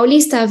in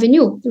Paulista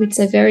Avenue, which is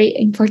a very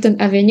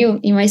important avenue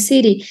in my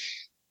city.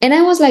 And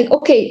I was like,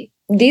 okay,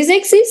 this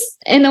exists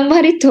and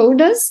nobody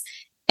told us.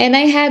 And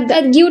I had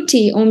that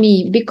guilty on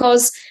me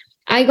because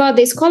I got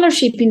a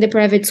scholarship in the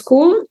private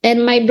school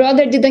and my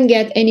brother didn't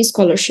get any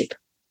scholarship.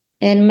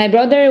 And my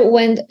brother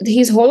went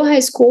his whole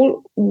high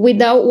school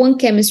without one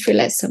chemistry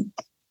lesson.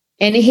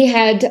 And he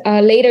had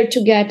later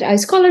to get a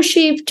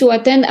scholarship to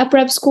attend a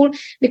prep school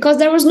because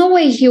there was no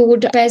way he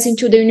would pass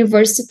into the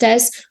university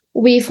test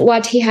with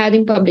what he had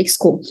in public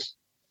school.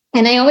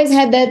 And I always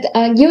had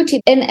that guilty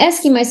and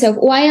asking myself,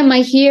 why am I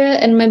here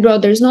and my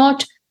brother's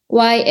not?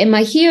 Why am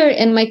I here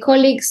and my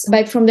colleagues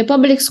back from the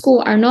public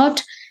school are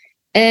not?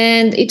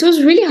 And it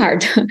was really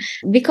hard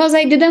because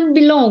I didn't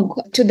belong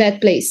to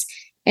that place.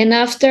 And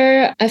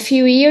after a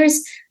few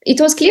years, it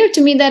was clear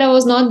to me that I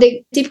was not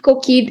the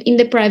typical kid in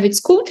the private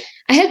school.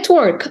 I had to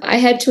work. I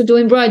had to do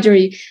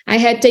embroidery. I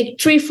had to take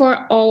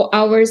 3-4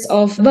 hours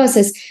of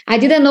buses. I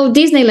didn't know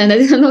Disneyland. I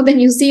didn't know the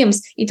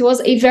museums. It was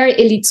a very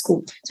elite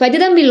school. So I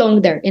didn't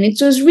belong there. And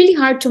it was really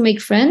hard to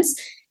make friends.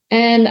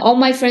 And all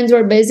my friends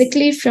were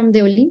basically from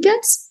the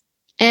Olympiads.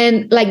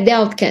 and like the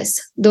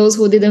outcasts, those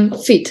who didn't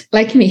fit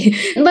like me.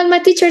 But my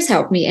teachers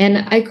helped me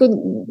and I could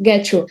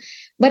get through.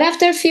 But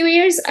after a few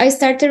years, I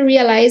started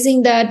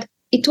realizing that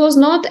it was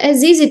not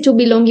as easy to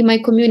belong in my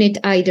community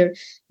either,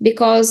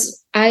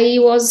 because I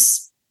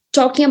was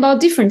talking about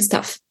different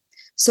stuff.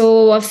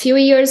 So a few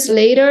years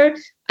later,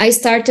 I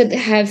started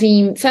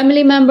having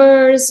family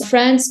members,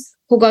 friends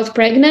who got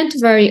pregnant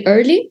very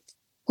early,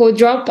 who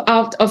dropped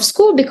out of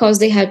school because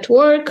they had to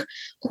work,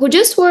 who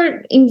just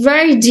were in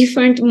very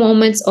different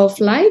moments of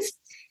life.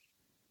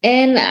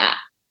 And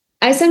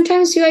I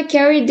sometimes feel I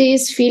carry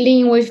this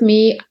feeling with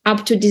me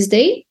up to this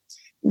day,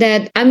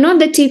 that I'm not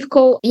the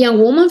typical young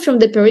woman from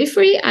the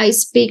periphery. I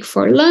speak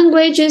 4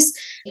 languages.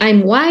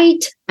 I'm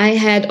white. I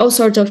had all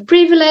sorts of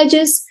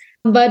privileges,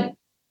 but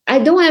I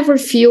don't ever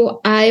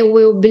feel I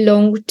will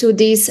belong to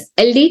these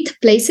elite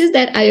places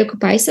that I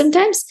occupy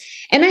sometimes.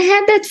 And I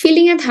had that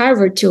feeling at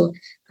Harvard too.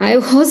 I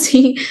was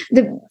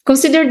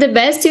considered the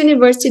best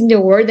university in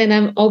the world,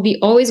 and I'll be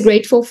always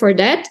grateful for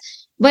that.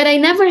 But I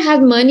never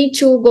had money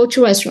to go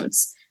to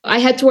restaurants. I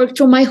had to work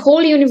through my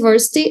whole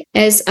university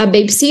as a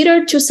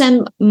babysitter to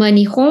send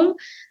money home.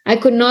 I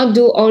could not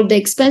do all the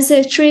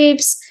expensive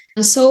trips.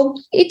 So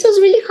it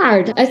was really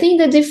hard. I think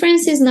the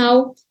difference is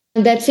now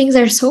that things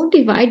are so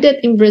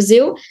divided in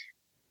Brazil.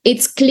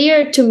 It's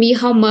clear to me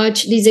how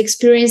much this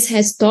experience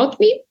has taught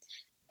me.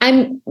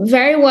 I'm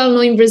very well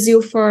known in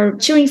Brazil for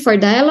cheering for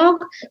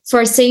dialogue,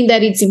 for saying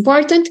that it's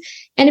important.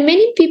 And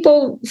many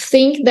people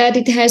think that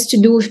it has to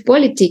do with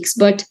politics,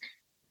 but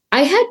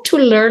I had to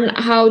learn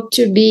how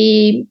to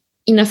be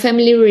in a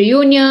family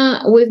reunion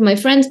with my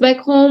friends back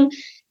home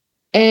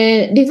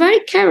and be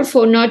very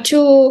careful not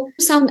to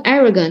sound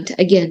arrogant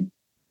again,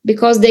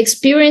 because the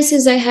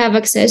experiences I have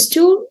access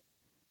to,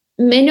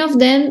 many of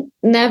them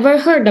never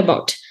heard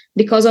about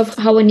because of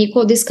how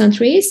unequal this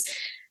country is.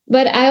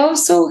 But I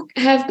also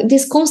have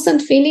this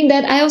constant feeling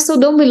that I also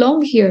don't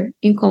belong here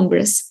in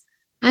Congress.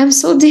 I'm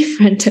so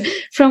different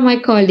from my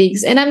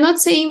colleagues. And I'm not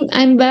saying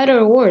I'm better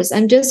or worse.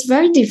 I'm just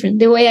very different.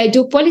 The way I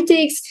do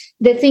politics,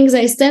 the things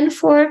I stand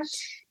for.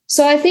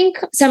 So I think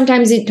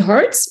sometimes it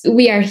hurts.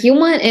 We are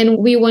human and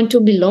we want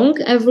to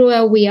belong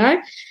everywhere we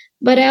are.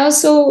 But I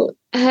also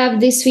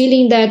have this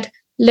feeling that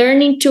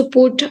learning to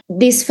put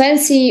these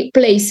fancy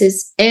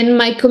places and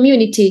my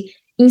community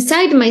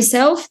inside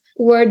myself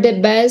were the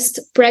best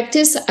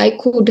practice I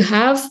could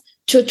have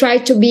to try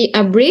to be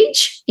a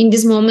bridge in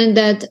this moment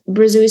that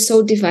Brazil is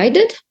so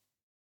divided.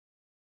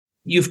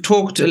 You've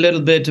talked a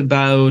little bit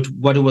about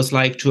what it was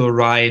like to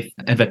arrive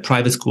at that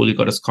private school you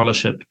got a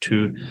scholarship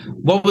to.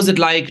 What was it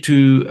like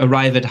to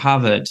arrive at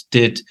Harvard?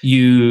 Did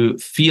you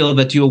feel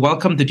that you were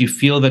welcome? Did you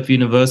feel that the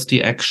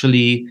university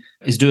actually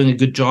is doing a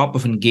good job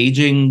of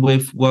engaging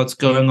with what's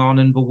going on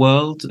in the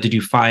world? Did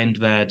you find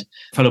that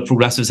fellow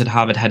progressives at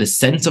Harvard had a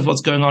sense of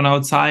what's going on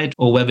outside,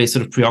 or were they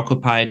sort of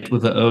preoccupied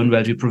with their own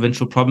relative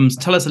provincial problems?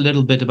 Tell us a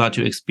little bit about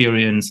your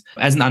experience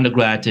as an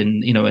undergrad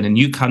in a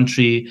new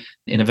country,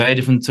 in a very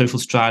different social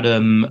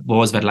stratum. What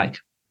was that like?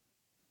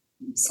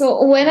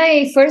 So when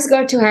I first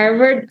got to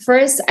Harvard,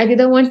 first I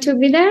didn't want to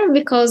be there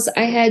because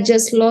I had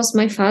just lost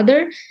my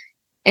father.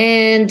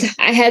 And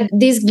I had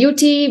this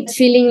guilty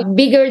feeling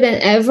bigger than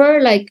ever,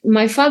 like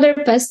my father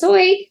passed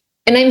away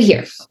and I'm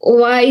here.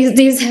 Why is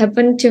this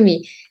happened to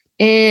me?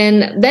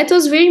 And that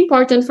was very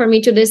important for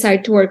me to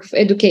decide to work for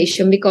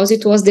education, because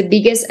it was the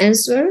biggest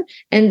answer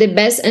and the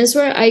best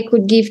answer I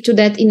could give to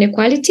that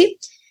inequality.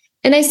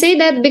 And I say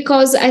that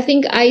because I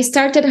think I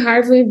started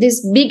Harvard with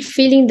this big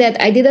feeling that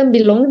I didn't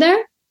belong there,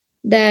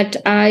 that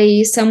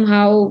I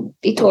somehow,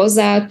 it was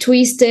a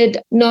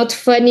twisted, not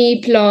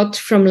funny plot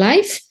from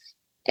life.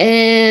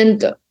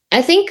 And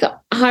I think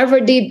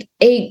Harvard did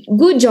a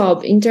good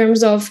job in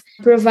terms of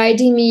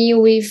providing me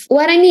with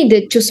what I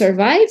needed to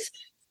survive.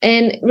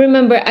 And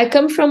remember, I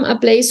come from a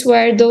place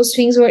where those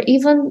things were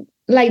even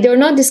like they're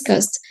not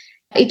discussed.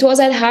 It was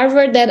at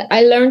Harvard that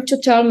I learned to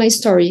tell my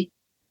story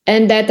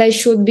and that I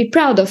should be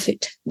proud of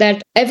it.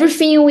 That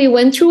everything we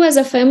went through as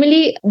a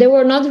family, there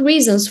were not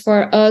reasons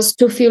for us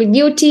to feel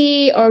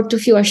guilty or to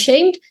feel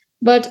ashamed,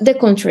 but the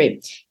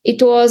contrary.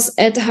 It was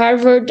at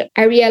Harvard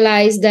I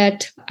realized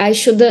that I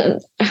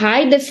shouldn't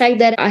hide the fact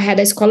that I had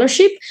a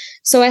scholarship.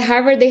 So at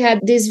Harvard, they had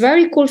this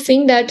very cool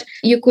thing that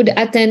you could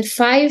attend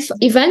 5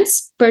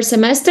 events per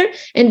semester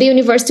and the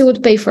university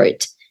would pay for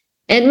it.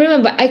 And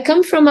remember, I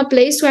come from a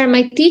place where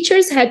my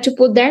teachers had to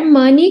put their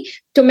money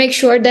to make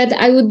sure that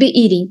I would be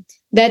eating,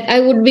 that I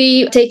would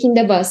be taking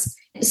the bus.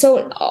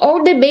 So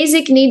all the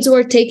basic needs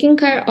were taken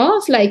care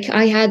of. Like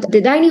I had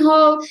the dining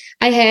hall,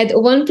 I had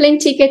 1 plane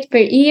ticket per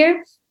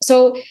year.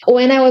 So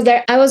when I was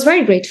there, I was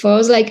very grateful. I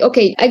was like,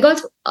 okay, I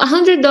got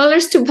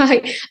 $100 to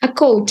buy a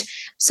coat.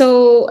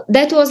 So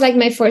that was like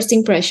my first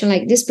impression.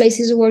 Like this place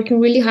is working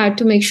really hard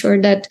to make sure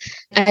that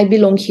I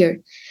belong here.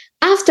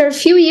 After a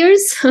few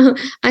years,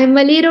 I'm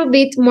a little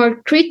bit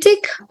more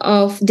critic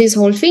of this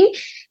whole thing.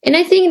 And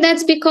I think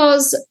that's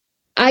because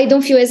I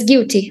don't feel as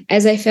guilty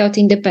as I felt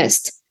in the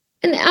past.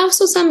 And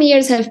also some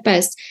years have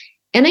passed.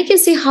 And I can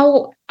see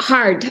how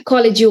hard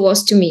college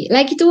was to me.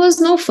 Like it was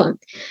no fun.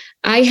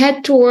 I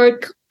had to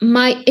work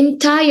my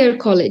entire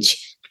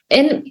college.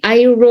 And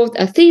I wrote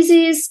a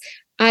thesis.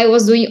 I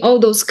was doing all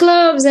those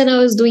clubs and I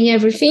was doing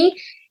everything.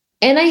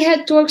 And I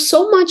had to work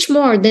so much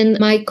more than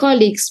my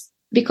colleagues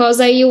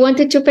because I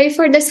wanted to pay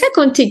for the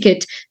second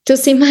ticket to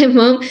see my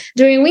mom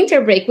during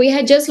winter break. We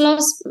had just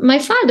lost my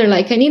father,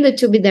 like I needed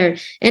to be there.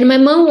 And my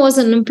mom was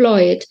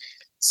unemployed.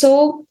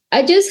 So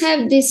I just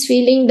have this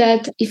feeling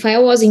that if I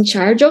was in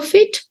charge of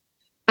it,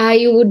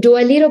 I would do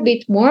a little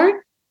bit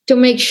more to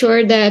make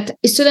sure that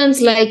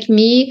students like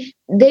me,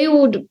 they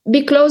would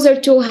be closer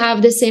to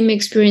have the same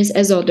experience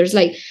as others.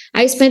 Like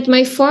I spent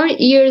my 4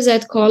 years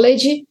at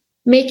college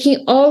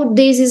making all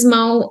these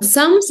small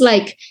sums.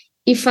 Like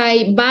if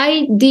I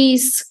buy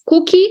this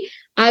cookie,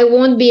 I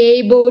won't be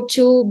able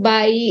to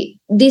buy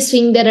this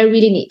thing that I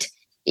really need.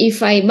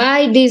 If I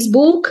buy this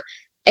book,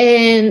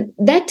 and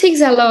that takes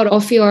a lot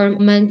of your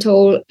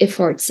mental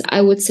efforts,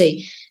 I would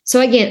say. So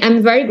again,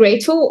 I'm very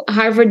grateful.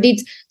 Harvard did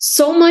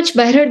so much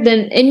better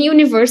than any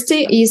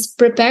university is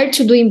prepared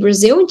to do in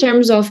Brazil in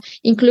terms of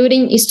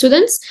including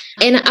students.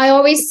 And I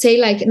always say,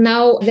 like,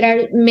 now there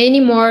are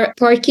many more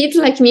poor kids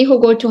like me who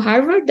go to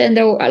Harvard, and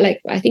there were,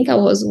 like, I think I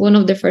was one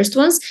of the first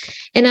ones.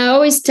 And I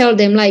always tell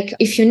them, like,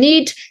 if you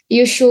need,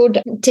 you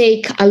should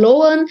take a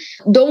loan.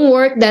 Don't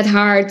work that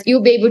hard.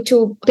 You'll be able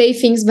to pay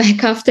things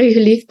back after you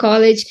leave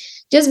college.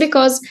 Just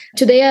because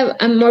today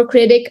I'm more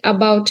critic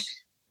about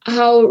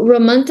how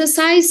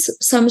romanticized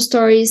some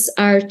stories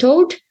are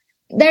told.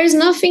 There's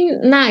nothing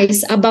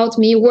nice about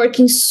me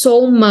working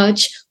so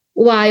much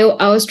while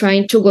I was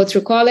trying to go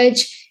through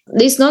college.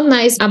 It's not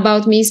nice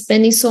about me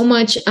spending so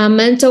much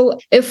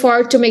mental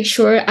effort to make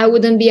sure I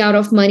wouldn't be out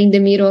of money in the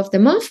middle of the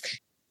month.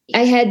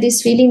 I had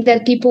this feeling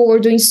that people were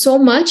doing so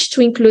much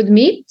to include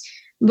me.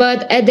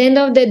 But at the end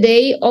of the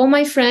day, all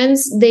my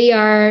friends, they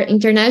are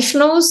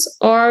internationals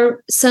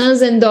or sons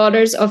and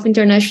daughters of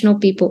international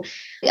people.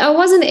 I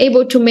wasn't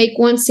able to make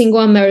one single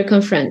American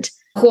friend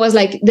who was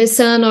like the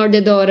son or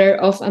the daughter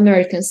of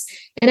Americans.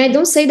 And I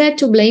don't say that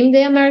to blame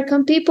the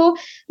American people,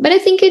 but I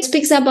think it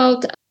speaks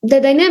about the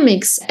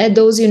dynamics at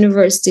those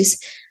universities.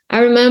 I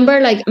remember,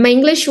 like, my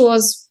English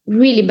was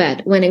really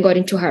bad when I got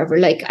into Harvard.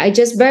 Like, I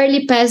just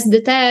barely passed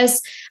the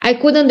test. I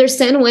could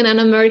understand when an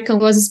American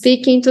was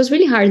speaking. It was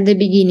really hard in the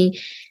beginning.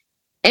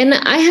 And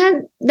I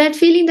had that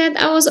feeling that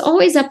I was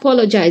always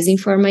apologizing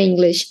for my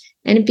English.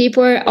 And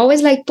people are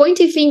always like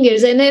pointing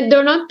fingers and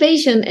they're not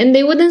patient and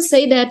they wouldn't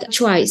say that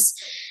twice.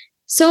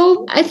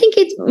 So I think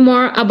it's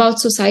more about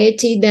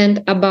society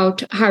than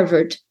about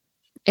Harvard,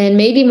 and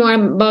maybe more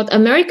about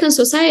American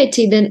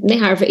society than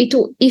Harvard.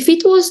 If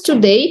it was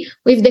today,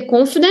 with the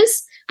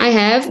confidence I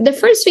have, the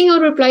first thing I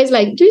would reply is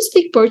like, do you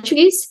speak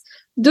Portuguese?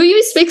 Do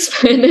you speak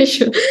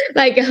Spanish?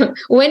 Like,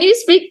 when you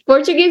speak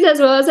Portuguese as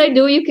well as I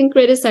do, you can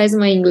criticize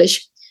my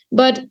English.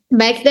 But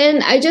back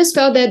then, I just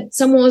felt that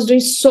someone was doing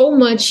so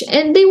much,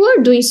 and they were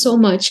doing so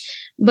much.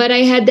 But I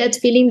had that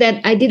feeling that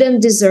I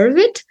didn't deserve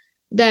it,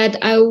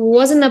 that I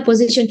wasn't in a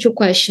position to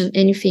question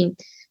anything.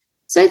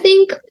 So I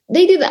think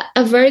they did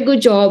a very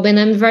good job, and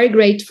I'm very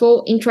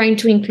grateful in trying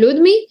to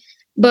include me.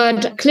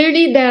 But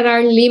clearly, there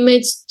are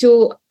limits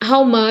to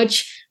how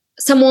much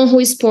someone who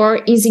is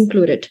poor is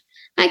included.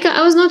 Like,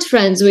 I was not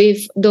friends with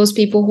those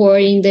people who are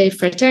in the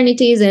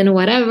fraternities and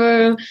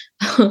whatever,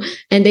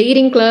 and the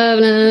eating club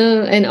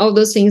and all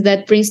those things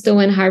that Princeton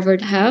and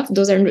Harvard have.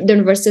 Those are the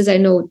universities I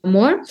know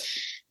more.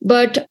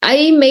 But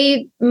I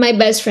made my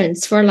best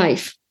friends for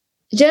life.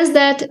 Just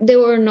that they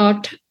were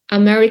not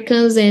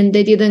Americans and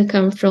they didn't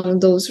come from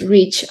those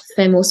rich,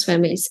 famous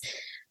families.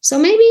 So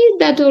maybe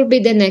that will be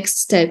the next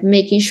step,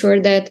 making sure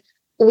that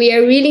we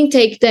are willing to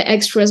take the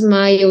extra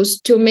miles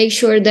to make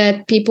sure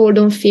that people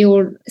don't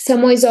feel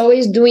someone is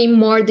always doing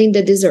more than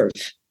they deserve.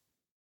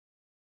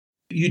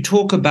 You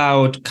talk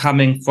about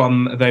coming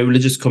from a very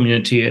religious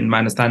community, and my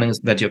understanding is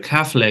that you're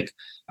Catholic.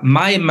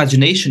 My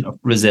imagination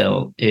of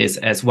Brazil is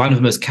as one of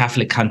the most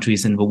Catholic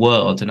countries in the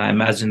world. And I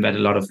imagine that a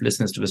lot of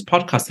listeners to this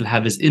podcast will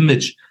have this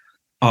image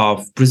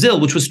of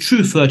Brazil, which was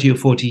true 30 or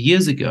 40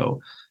 years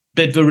ago.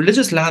 But the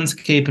religious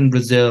landscape in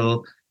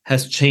Brazil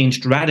has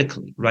changed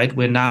radically, right?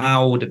 We're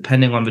now,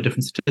 depending on the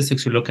different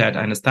statistics you look at,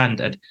 I understand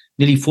that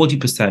nearly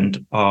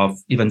 40% of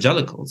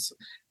evangelicals.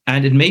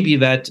 And it may be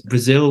that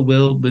Brazil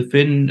will,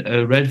 within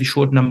a relatively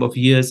short number of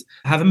years,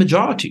 have a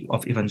majority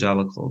of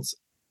evangelicals.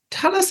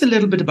 Tell us a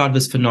little bit about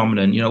this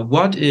phenomenon. You know,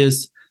 what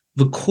is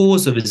the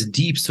cause of this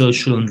deep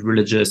social and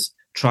religious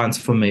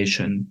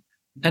transformation?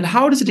 And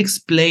how does it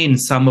explain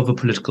some of the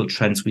political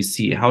trends we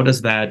see? How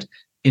does that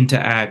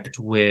interact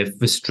with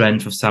the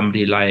strength of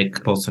somebody like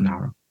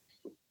Bolsonaro?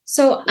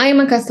 So I'm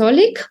a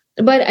Catholic,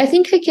 but I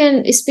think I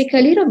can speak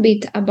a little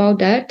bit about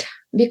that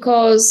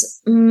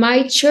because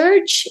my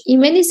church,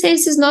 in many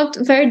senses, is not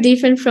very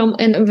different from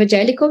an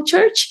evangelical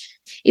church.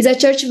 It's a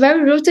church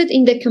very rooted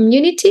in the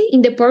community,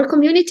 in the poor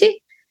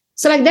community.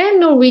 So, like, there are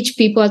no rich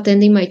people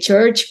attending my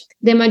church.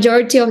 The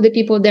majority of the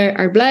people there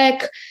are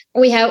Black.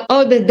 we have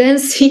all the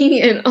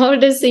dancing and all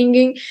the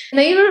singing.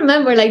 And I even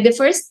remember like the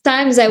first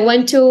times I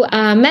went to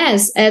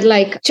mass at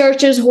like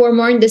churches who were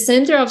more in the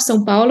center of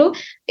São Paulo,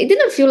 it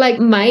didn't feel like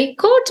my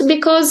cult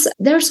because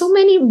there are so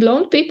many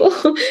blonde people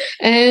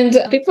and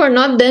people are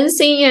not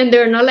dancing and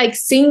they're not like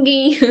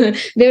singing.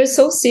 They're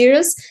so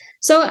serious.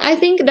 So I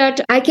think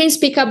that I can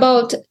speak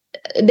about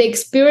the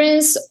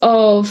experience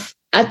of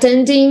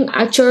attending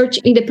a church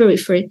in the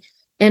periphery.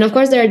 And of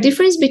course, there are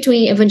differences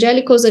between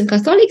evangelicals and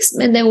Catholics,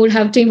 and then we'll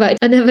have to invite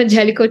an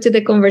evangelical to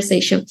the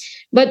conversation.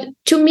 But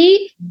to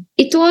me,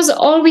 it was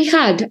all we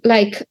had.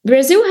 Like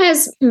Brazil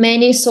has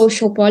many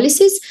social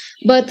policies,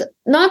 but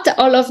not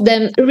all of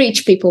them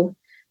reach people.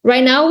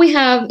 Right now, we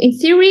have, in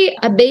theory,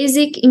 a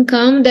basic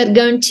income that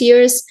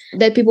guarantees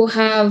that people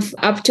have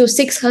up to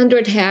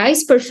 600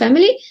 reais per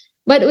family.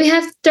 But we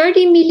have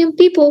 30 million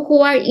people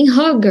who are in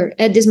hunger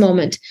at this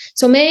moment.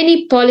 So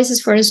many policies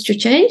for us to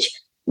change.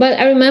 But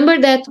I remember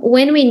that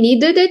when we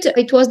needed it,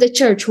 it was the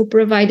church who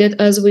provided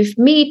us with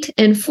meat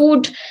and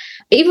food.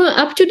 Even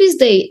up to this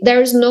day,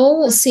 there is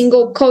no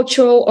single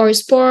cultural or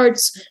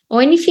sports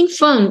or anything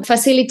fun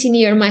facility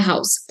near my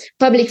house,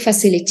 public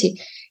facility.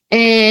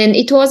 And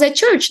it was at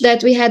church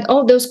that we had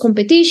all those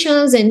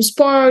competitions and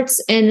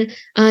sports and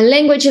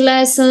language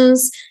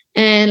lessons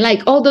and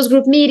like all those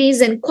group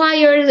meetings and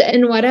choir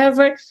and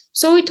whatever.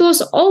 So it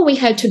was all we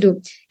had to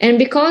do. And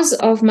because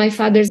of my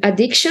father's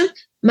addiction,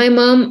 my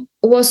mom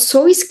was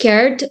so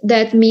scared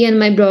that me and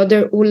my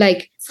brother would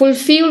like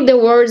fulfill the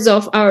words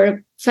of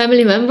our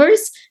family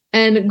members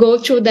and go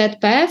through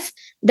that path,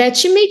 that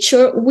she made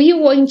sure we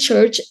were in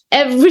church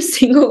every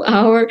single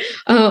hour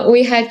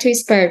we had to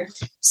spare.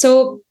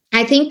 So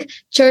I think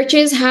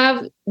churches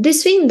have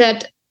this thing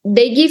that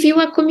they give you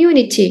a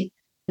community.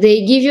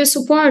 They give you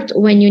support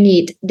when you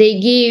need. They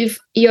give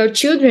your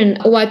children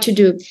what to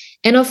do.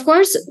 And of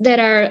course, there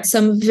are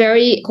some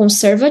very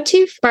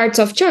conservative parts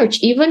of church,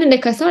 even in the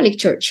Catholic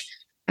Church.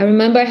 I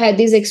remember I had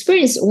this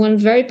experience, one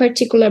very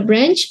particular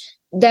branch,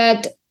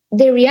 that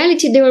the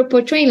reality they were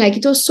portraying, like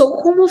it was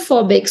so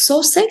homophobic,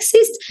 so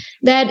sexist,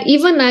 that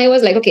even I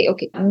was like, okay,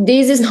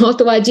 this is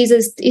not what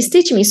Jesus is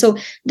teaching me. So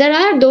there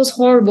are those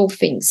horrible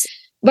things.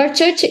 But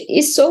church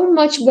is so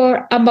much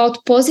more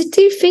about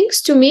positive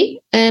things to me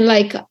and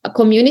like a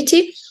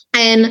community.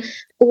 And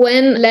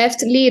when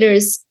left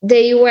leaders,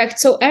 they were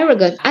so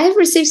arrogant. I have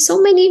received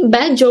so many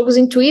bad jokes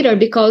in Twitter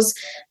because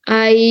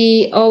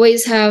I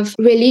always have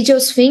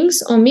religious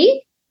things on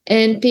me.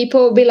 And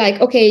people will be like,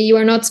 okay, you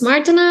are not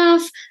smart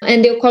enough.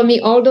 And they'll call me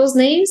all those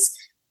names.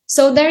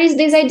 So there is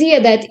this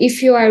idea that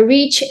if you are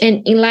rich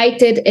and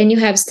enlightened and you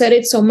have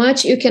studied so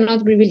much, you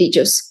cannot be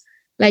religious.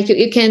 Like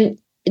you can...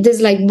 This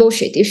is like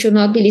bullshit. You should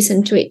not be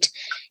listening to it.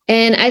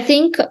 And I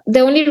think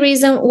the only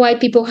reason why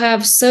people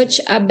have such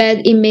a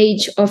bad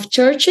image of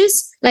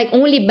churches, like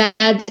only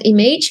bad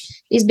image,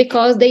 is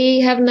because they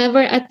have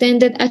never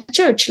attended a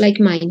church like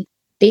mine.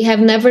 They have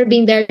never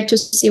been there to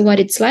see what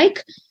it's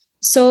like.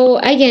 So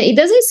again, it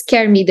doesn't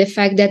scare me, the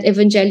fact that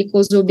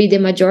evangelicals will be the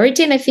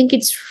majority. And I think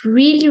it's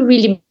really,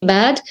 really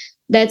bad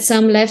that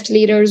some left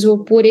leaders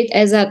will put it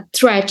as a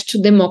threat to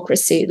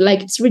democracy.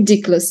 Like it's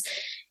ridiculous.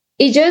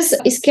 It just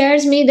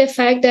scares me, the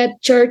fact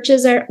that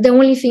churches are the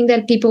only thing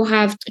that people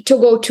have to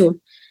go to.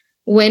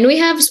 When we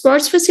have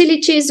sports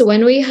facilities,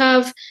 when we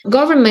have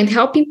government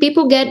helping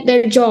people get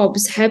their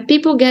jobs, have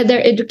people get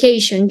their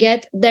education,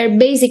 get their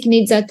basic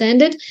needs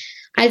attended,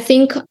 I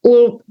think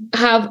we'll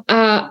have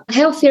a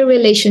healthier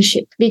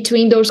relationship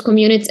between those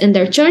communities and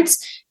their church,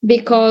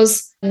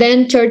 because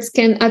then church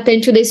can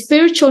attend to the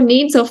spiritual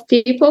needs of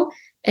people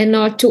and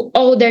not to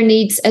all their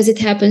needs as it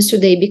happens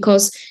today.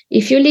 Because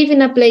if you live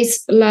in a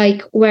place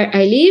like where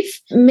I live,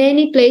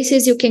 many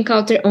places you can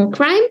counter on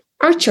crime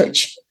or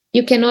church.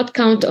 You cannot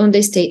count on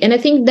the state. And I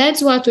think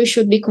that's what we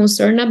should be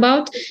concerned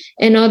about,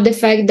 and not the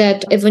fact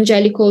that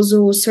evangelicals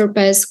will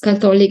surpass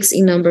Catholics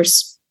in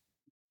numbers.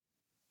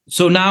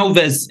 So now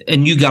there's a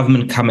new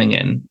government coming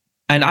in.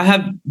 And I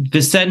have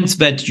the sense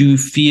that you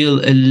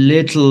feel a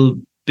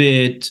little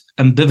bit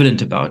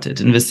ambivalent about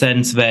it, in the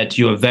sense that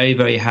you are very,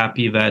 very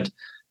happy that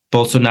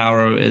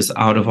Bolsonaro is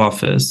out of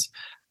office,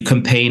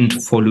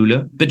 campaigned for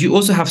Lula, but you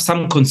also have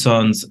some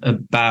concerns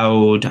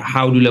about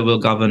how Lula will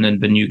govern in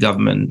the new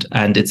government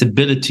and its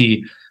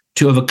ability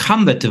to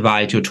overcome that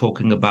divide you're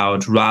talking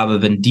about, rather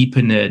than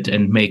deepen it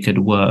and make it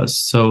worse.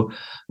 So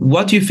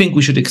what do you think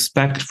we should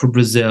expect for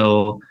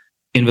Brazil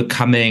in the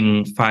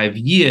coming 5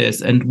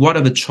 years? And what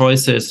are the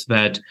choices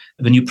that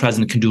the new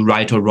president can do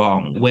right or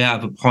wrong? Where are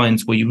the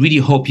points where you really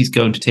hope he's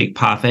going to take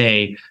path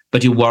A,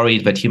 but you're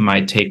worried that he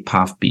might take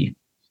path B?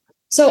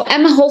 So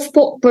I'm a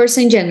hopeful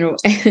person in general.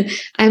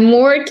 I'm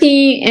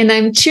working and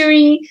I'm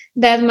cheering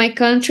that my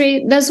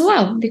country does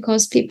well,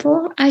 because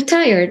people are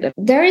tired.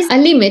 There is a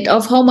limit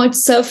of how much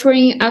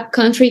suffering a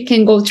country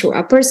can go through,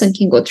 a person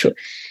can go through.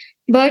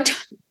 But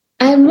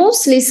I'm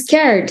mostly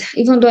scared,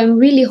 even though I'm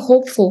really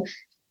hopeful,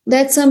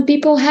 that some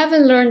people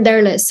haven't learned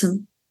their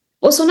lesson.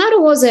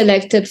 Bolsonaro was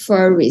elected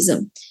for a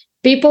reason.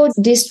 People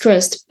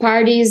distrust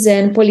parties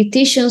and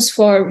politicians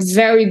for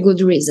very good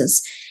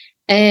reasons.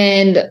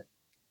 And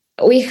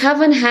we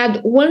haven't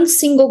had one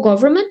single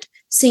government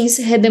since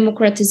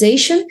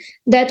redemocratization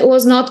that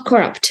was not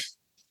corrupt.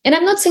 And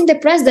I'm not saying the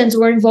presidents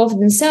were involved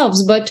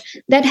themselves, but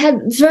that had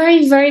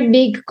very, very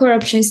big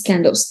corruption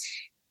scandals.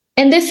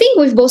 And the thing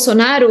with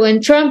Bolsonaro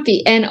and Trump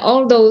and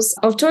all those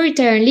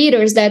authoritarian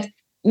leaders that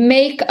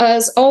make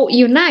us all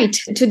unite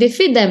to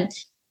defeat them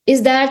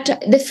is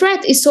that the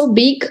threat is so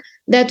big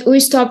that we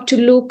stop to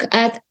look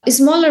at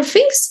smaller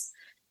things.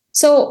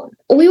 So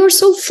we were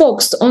so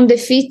focused on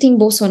defeating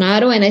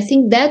Bolsonaro, and I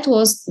think that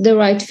was the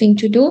right thing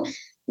to do,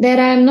 that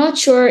I'm not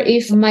sure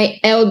if my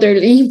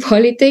elderly in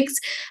politics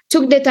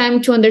took the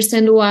time to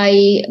understand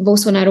why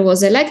Bolsonaro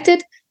was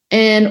elected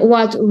and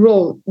what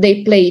role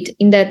they played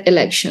in that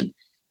election.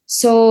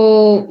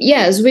 So,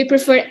 yes, we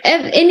prefer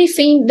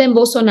anything than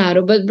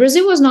Bolsonaro, but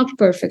Brazil was not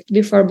perfect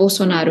before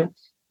Bolsonaro.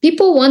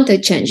 People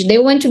wanted change. They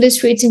went to the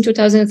streets in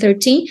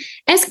 2013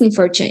 asking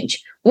for change.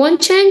 One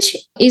change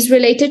is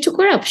related to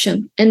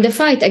corruption and the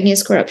fight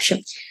against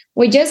corruption.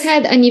 We just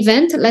had an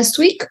event last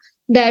week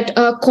that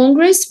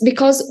Congress,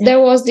 because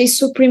there was the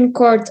Supreme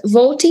Court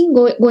voting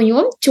going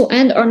on to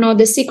end or not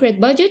the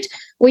secret budget,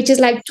 which is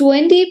like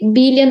 20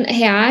 billion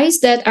reais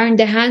that are in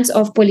the hands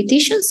of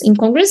politicians in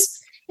Congress.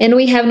 And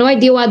we have no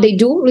idea what they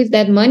do with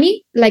that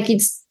money, like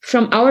it's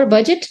from our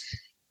budget.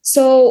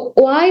 So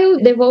while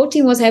the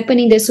voting was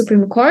happening in the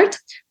Supreme Court,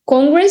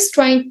 Congress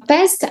trying to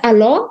pass a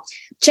law,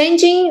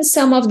 changing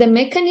some of the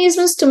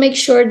mechanisms to make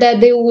sure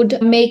that they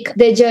would make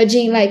the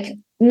judging like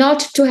not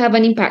to have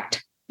an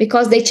impact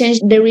because they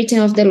changed the written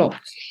of the law.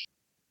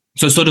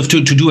 So sort of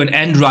to do an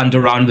end run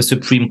around the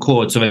Supreme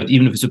Court, so that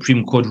even if the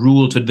Supreme Court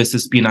ruled that this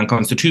has been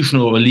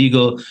unconstitutional or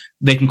illegal,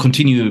 they can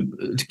continue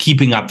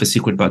keeping up the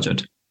secret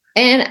budget.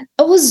 And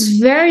I was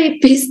very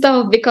pissed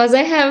off because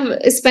I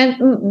have spent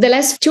the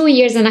last 2.5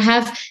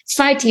 years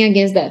fighting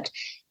against that.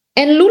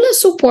 And Lula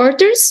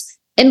supporters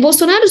and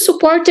Bolsonaro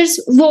supporters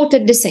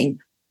voted the same.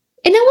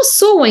 And I was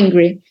so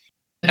angry.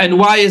 And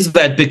why is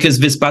that? Because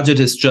this budget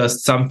is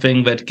just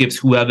something that gives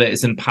whoever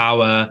is in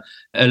power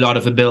a lot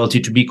of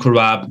ability to be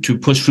corrupt, to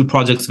push through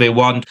projects they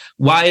want.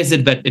 Why is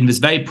it that in this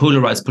very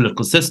polarized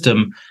political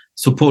system,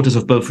 supporters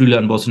of both Lula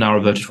and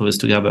Bolsonaro voted for this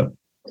together?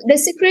 The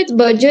secret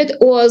budget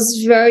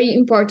was very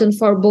important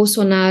for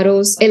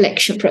Bolsonaro's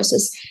election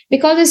process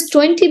because it's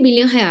 20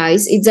 billion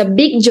reais. It's a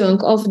big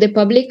chunk of the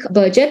public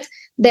budget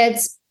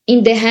that's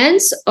in the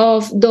hands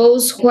of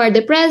those who are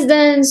the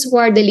presidents, who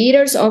are the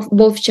leaders of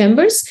both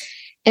chambers.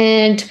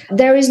 And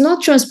there is no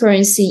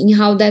transparency in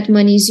how that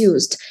money is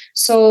used.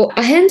 So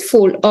a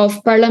handful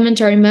of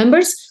parliamentary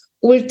members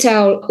will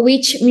tell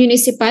which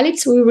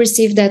municipalities will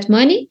receive that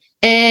money.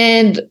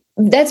 And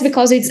that's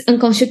because it's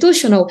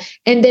unconstitutional.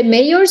 And the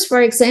mayors,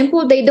 for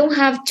example, they don't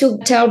have to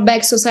tell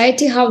back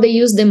society how they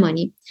use the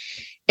money.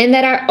 And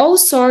there are all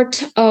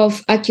sorts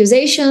of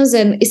accusations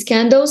and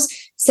scandals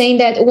saying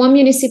that one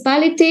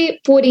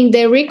municipality put in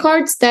their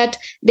records that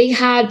they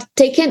had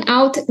taken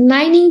out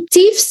 90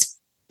 thieves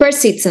per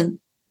citizen.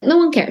 No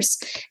one cares.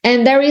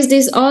 And there is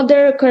this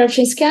other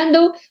corruption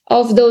scandal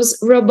of those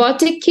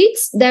robotic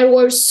kits that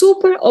were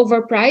super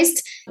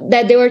overpriced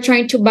that they were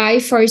trying to buy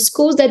for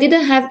schools that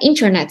didn't have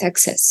internet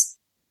access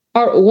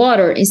or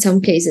water in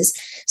some cases.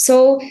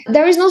 So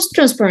there is no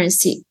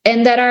transparency.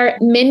 And there are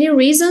many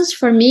reasons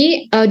for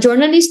me,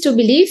 journalists, to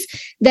believe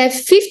that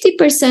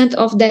 50%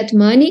 of that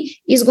money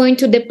is going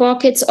to the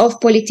pockets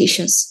of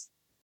politicians.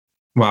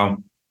 Wow.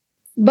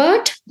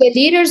 But the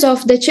leaders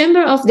of the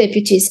Chamber of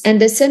Deputies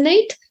and the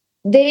Senate,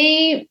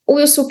 they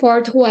will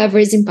support whoever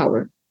is in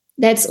power.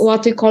 That's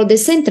what we call the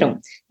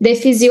Centrão. The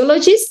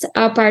physiologists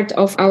are part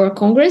of our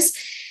Congress,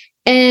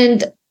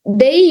 and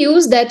they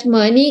use that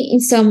money in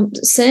some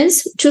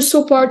sense to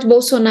support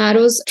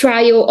Bolsonaro's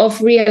trial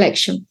of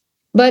re-election.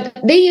 But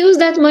they use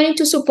that money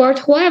to support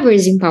whoever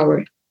is in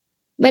power.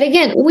 But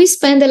again, we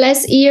spent the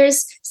last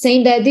years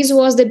saying that this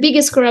was the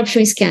biggest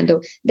corruption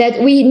scandal,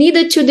 that we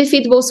needed to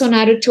defeat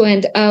Bolsonaro to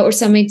end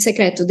Orçamento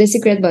Secreto, the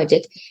secret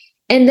budget.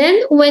 And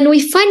then when we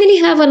finally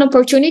have an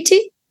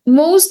opportunity,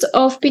 most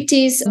of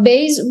PT's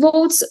base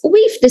votes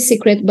with the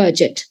secret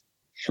budget.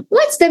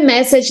 What's the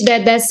message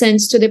that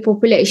sends to the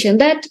population?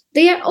 That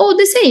they are all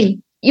the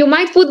same. You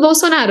might put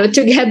Bolsonaro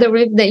together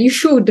with them, you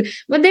should,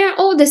 but they are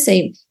all the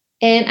same.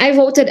 And I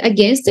voted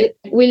against it.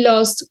 We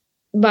lost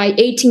by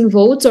 18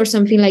 votes or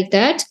something like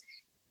that.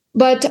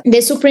 But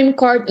the Supreme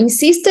Court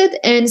insisted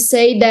and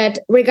said that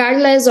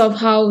regardless of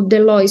how the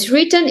law is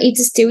written,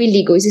 it's still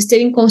illegal, it's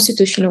still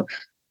unconstitutional.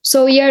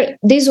 So yeah,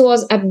 this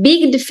was a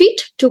big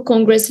defeat to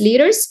Congress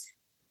leaders.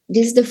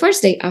 This is the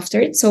first day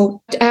after it.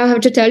 So I'll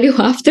have to tell you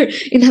after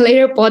in a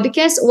later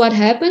podcast what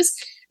happens.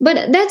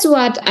 But that's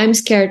what I'm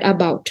scared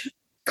about.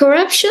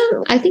 Corruption,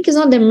 I think, is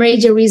not the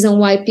major reason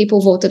why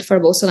people voted for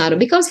Bolsonaro,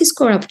 because he's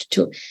corrupt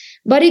too.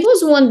 But it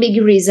was one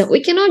big reason.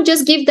 We cannot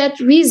just give that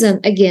reason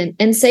again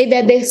and say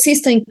that the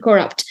system is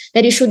corrupt,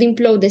 that you should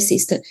implode the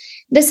system.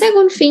 The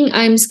second thing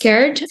I'm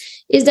scared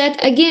is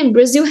that, again,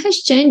 Brazil has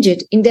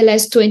changed in the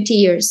last 20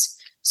 years.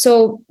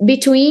 So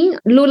between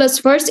Lula's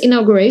first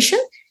inauguration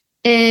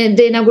and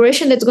the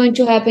inauguration that's going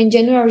to happen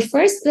January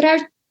 1st, there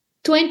are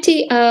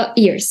 20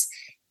 years.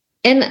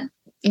 And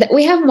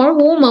we have more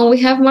women, we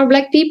have more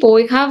Black people,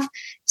 we have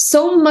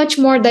so much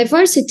more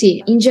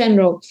diversity in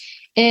general.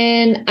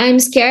 And I'm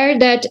scared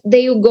that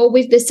they will go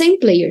with the same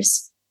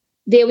players.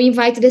 They will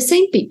invite the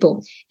same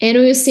people. And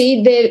we'll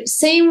see the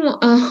same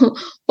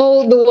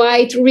old,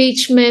 white,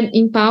 rich men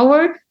in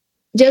power,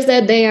 just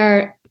that they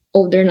are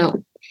older now.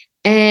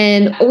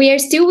 And we are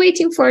still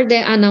waiting for the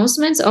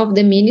announcements of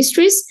the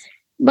ministries.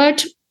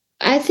 But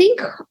I think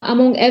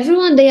among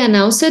everyone they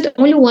announced it,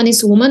 only one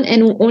is woman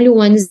and only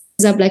one is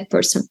a Black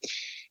person.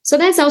 So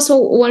that's also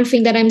one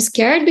thing that I'm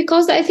scared,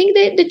 because I think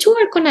the two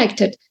are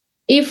connected.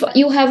 If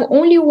you have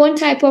only one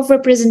type of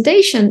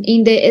representation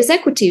in the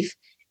executive,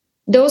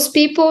 those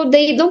people,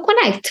 they don't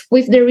connect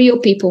with the real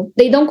people.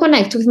 They don't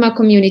connect with my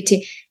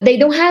community. They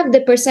don't have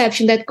the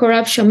perception that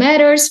corruption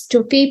matters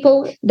to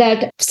people,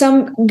 that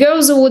some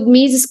girls would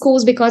miss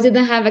schools because they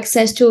didn't have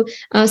access to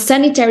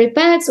sanitary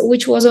pads,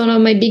 which was one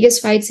of my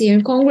biggest fights here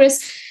in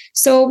Congress.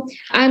 So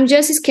I'm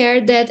just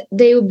scared that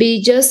they will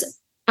be just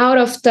out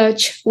of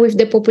touch with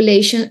the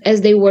population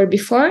as they were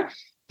before,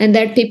 and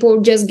that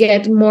people just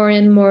get more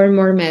and more and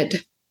more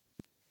mad.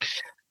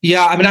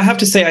 Yeah, I mean, I have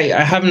to say,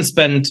 I haven't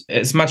spent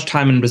as much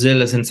time in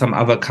Brazil as in some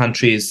other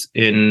countries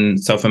in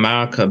South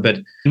America, but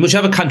in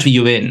whichever country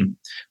you're in,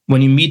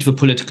 when you meet the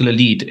political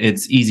elite,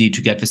 it's easy to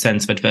get the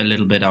sense that they're a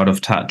little bit out of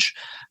touch.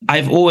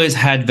 I've always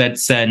had that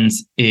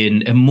sense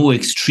in a more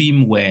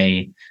extreme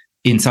way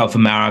in South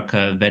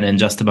America than in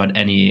just about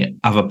any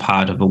other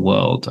part of the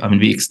world. I mean,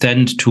 the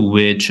extent to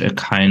which a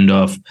kind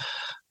of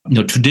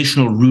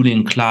traditional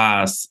ruling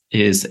class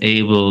is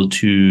able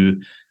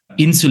to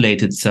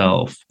insulate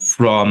itself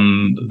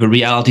from the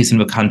realities in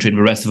the country and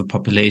the rest of the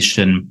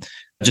population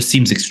just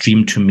seems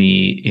extreme to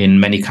me in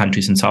many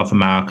countries in South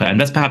America. And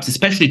that's perhaps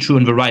especially true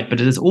on the right, but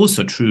it is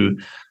also true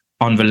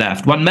on the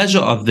left. One measure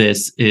of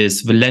this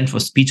is the length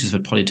of speeches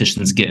that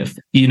politicians give.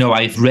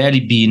 I've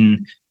rarely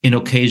been in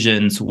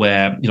occasions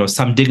where,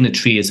 some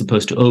dignitary is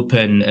supposed to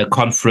open a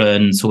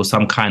conference or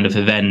some kind of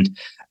event,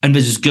 and they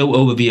just go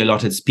over the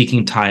allotted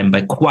speaking time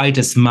by quite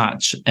as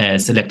much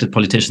as elected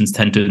politicians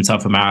tend to in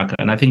South America.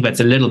 And I think that's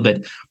a little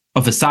bit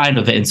of a sign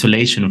of the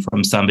insulation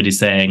from somebody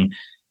saying,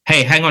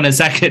 hey, hang on a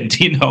second,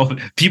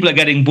 people are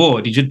getting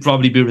bored. You should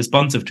probably be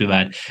responsive to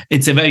that.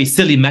 It's a very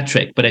silly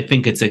metric, but I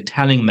think it's a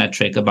telling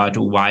metric about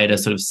a wider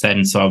sort of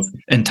sense of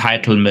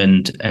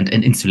entitlement and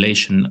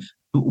insulation.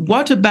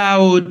 What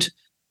about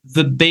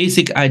the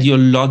basic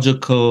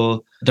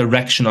ideological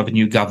direction of a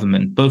new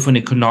government, both on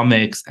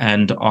economics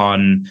and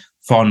on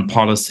foreign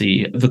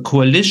policy? The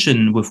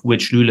coalition with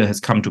which Lula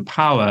has come to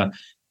power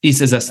is,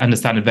 as I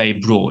understand it, very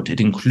broad. It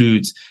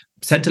includes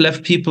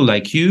center-left people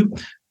like you,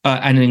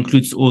 and it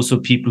includes also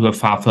people who are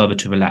far further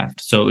to the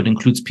left. So it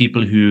includes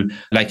people who,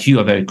 like you,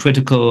 are very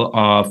critical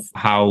of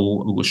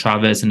how Hugo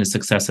Chavez and his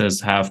successors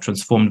have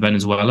transformed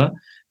Venezuela.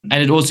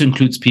 And it also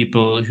includes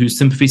people whose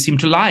sympathies seem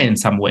to lie in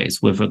some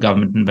ways with a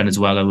government in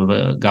Venezuela, with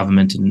a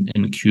government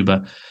in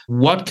Cuba.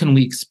 What can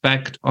we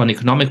expect on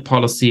economic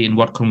policy, and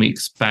what can we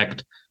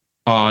expect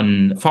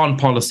on foreign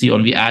policy,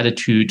 on the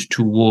attitude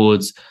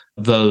towards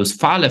those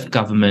far-left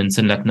governments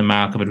in Latin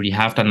America that really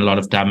have done a lot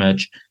of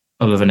damage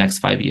over the next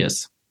 5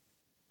 years?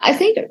 I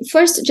think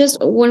first,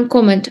 just one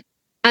comment.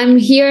 I'm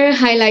here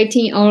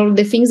highlighting all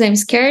the things I'm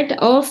scared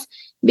of,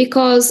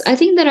 because I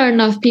think there are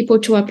enough people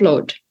to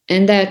applaud,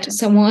 and that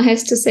someone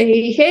has to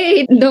say,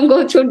 hey, don't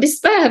go through this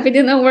path. It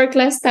didn't work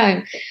last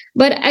time.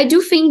 But I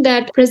do think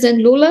that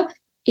President Lula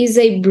is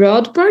a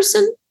broad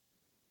person,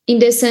 in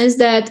the sense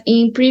that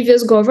in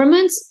previous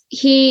governments,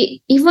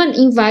 he even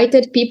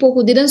invited people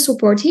who didn't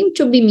support him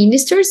to be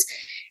ministers.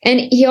 And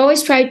he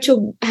always tried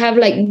to have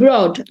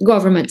broad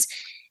governments.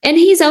 And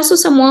he's also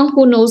someone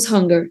who knows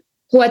hunger,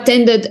 who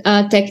attended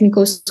a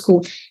technical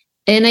school.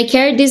 And I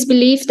carry this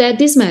belief that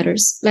this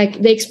matters,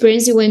 like the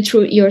experience you went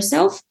through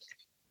yourself.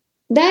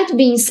 That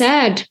being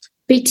said,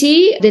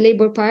 PT, the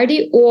Labour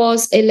Party,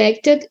 was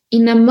elected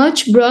in a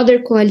much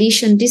broader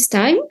coalition this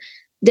time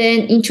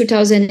than in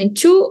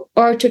 2002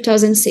 or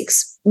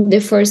 2006, the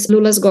first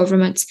Lula's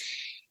government.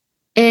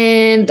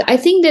 And I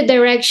think the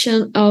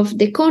direction of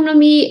the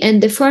economy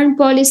and the foreign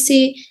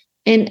policy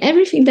and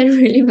everything that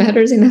really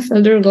matters in a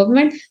federal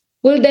government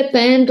will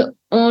depend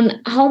on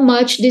how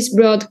much this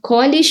broad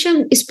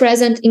coalition is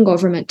present in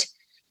government.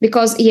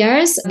 Because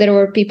yes, there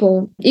were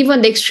people,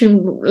 even the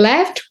extreme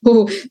left,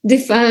 who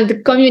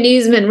defend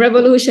communism and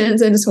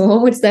revolutions and so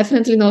on. It's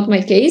definitely not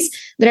my case.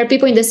 There are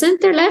people in the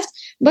center left,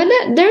 but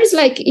there's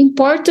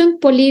important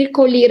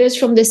political leaders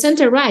from the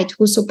center right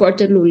who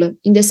supported Lula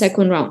in the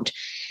second round.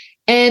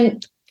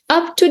 And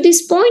up to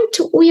this point,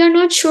 we are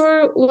not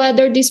sure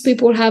whether these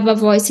people have a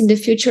voice in the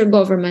future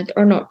government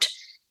or not.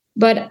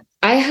 But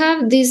I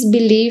have this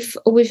belief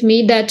with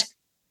me that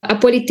a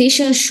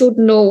politician should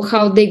know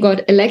how they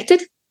got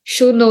elected,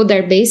 should know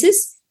their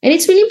basis. And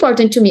it's really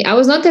important to me. I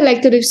was not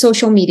elected with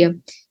social media,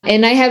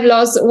 and I have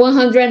lost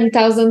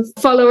 100,000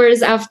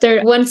 followers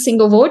after one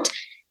single vote.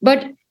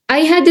 But I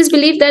had this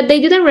belief that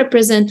they didn't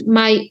represent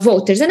my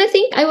voters. And I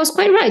think I was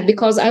quite right,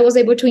 because I was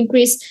able to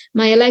increase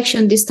my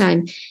election this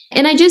time.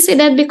 And I just say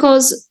that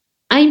because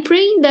I'm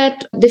praying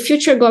that the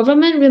future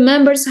government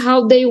remembers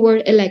how they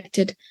were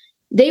elected.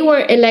 They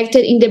were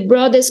elected in the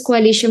broadest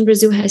coalition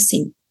Brazil has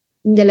seen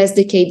in the last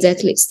decades,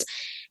 at least.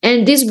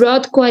 And this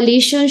broad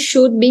coalition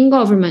should be in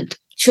government,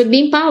 should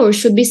be in power,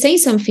 should be saying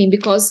something,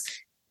 because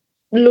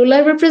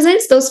Lula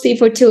represents those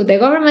people too. The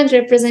government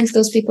represents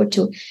those people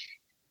too.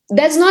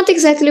 That's not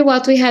exactly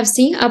what we have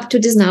seen up to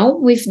this now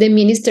with the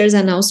minister's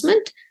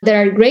announcement. There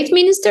are great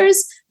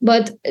ministers,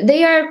 but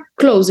they are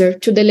closer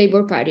to the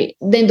Labour Party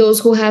than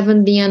those who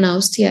haven't been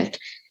announced yet.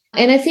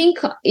 And I think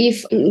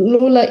if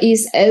Lula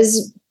is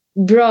as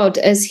broad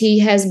as he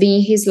has been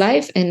in his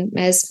life and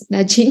as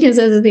a genius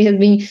as he has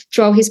been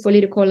throughout his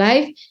political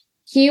life,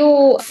 he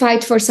will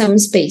fight for some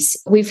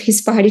space with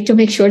his party to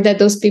make sure that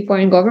those people are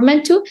in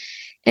government too.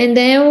 And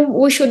then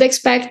we should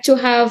expect to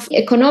have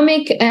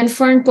economic and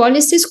foreign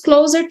policies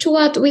closer to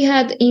what we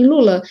had in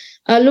Lula.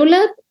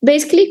 Lula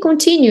basically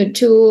continued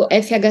to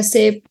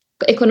FHC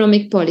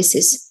economic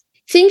policies.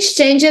 Things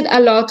changed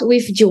a lot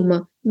with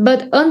Dilma,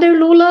 but under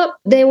Lula,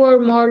 they were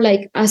more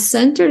like a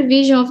centered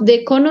vision of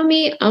the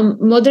economy, a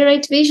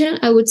moderate vision,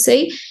 I would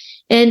say.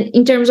 And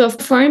in terms of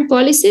foreign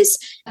policies,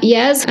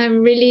 yes, I'm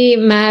really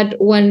mad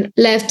when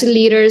left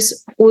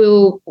leaders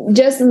will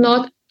just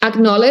not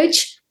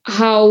acknowledge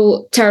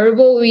how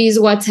terrible is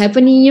what's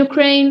happening in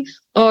Ukraine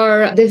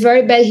or the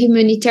very bad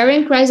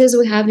humanitarian crisis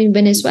we have in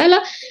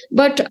Venezuela.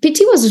 But PT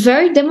was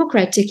very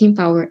democratic in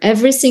power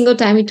every single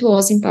time it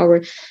was in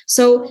power.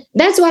 So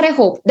that's what I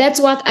hope. That's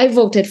what I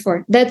voted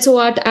for. That's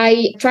what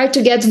I tried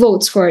to get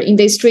votes for in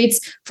the streets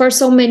for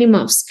so many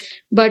months.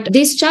 But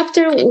this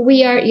chapter,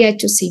 we are yet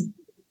to see.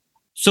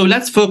 So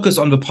let's focus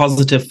on the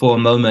positive for a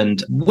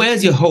moment.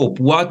 Where's your hope?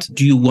 What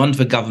do you want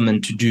the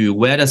government to do?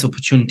 Where does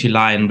opportunity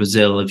lie in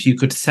Brazil? If you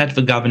could set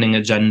the governing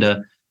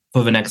agenda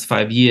for the next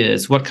 5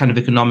 years, what kind of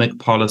economic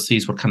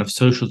policies, what kind of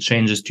social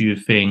changes do you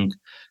think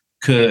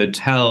could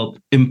help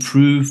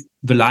improve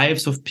the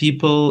lives of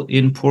people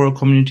in poorer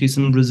communities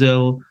in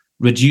Brazil,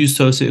 reduce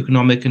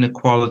socioeconomic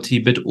inequality,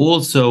 but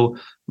also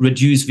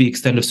reduce the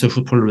extent of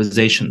social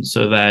polarization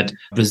so that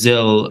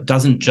Brazil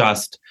doesn't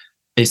just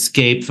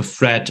escape the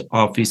threat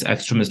of these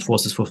extremist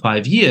forces for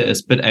 5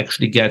 years, but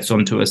actually gets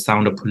onto a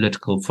sounder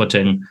political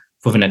footing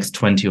for the next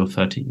 20 or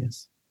 30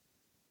 years?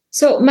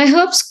 So my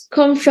hopes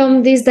come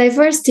from this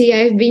diversity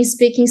I've been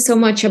speaking so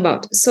much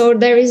about. So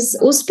there is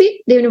USP,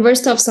 the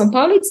University of São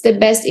Paulo. It's the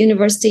best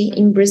university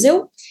in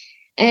Brazil.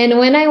 And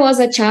when I was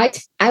a child,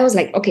 I was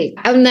like, okay,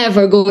 I'll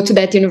never go to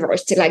that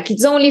university. Like,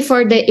 it's only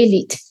for the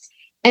elite.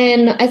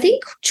 And I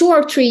think 2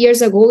 or 3 years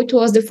ago, it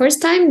was the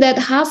first time that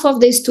half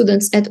of the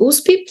students at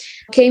USP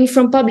came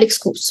from public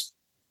schools.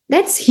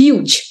 That's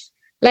huge.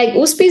 Like,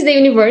 USP is the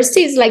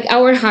university, it's like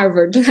our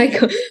Harvard, like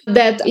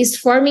that is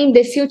forming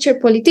the future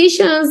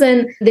politicians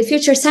and the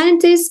future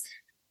scientists.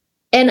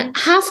 And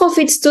half of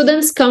its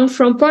students come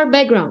from poor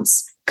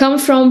backgrounds, come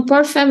from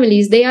poor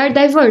families. They are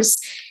diverse.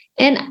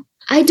 And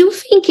I do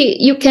think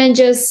you can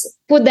just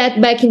put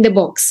that back in the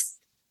box.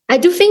 I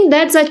do think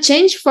that's a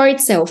change for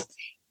itself.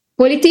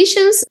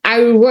 Politicians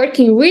are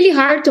working really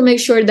hard to make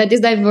sure that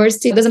this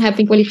diversity doesn't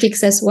happen in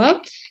politics as well.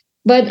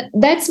 But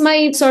that's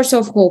my source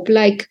of hope,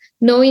 like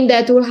knowing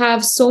that we'll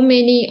have so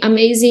many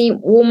amazing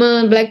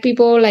women, Black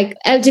people, like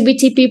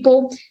LGBT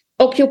people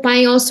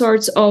occupying all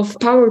sorts of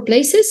power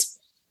places.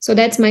 So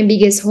that's my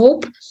biggest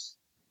hope.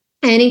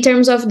 And in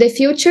terms of the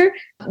future,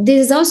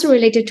 this is also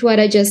related to what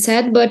I just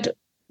said, but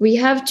we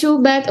have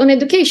to bet on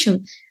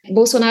education.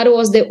 Bolsonaro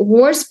was the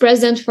worst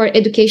president for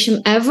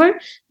education ever.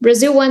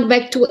 Brazil went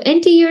back to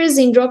 20 years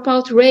in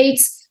dropout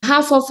rates.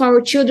 Half of our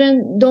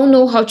children don't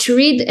know how to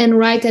read and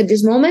write at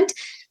this moment.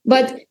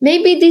 But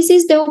maybe this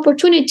is the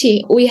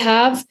opportunity we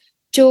have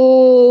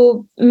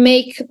to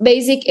make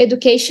basic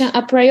education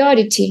a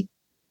priority,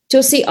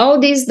 to see all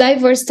this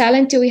diverse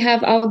talent we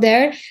have out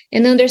there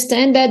and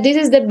understand that this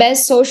is the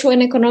best social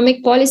and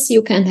economic policy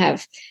you can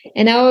have.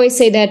 And I always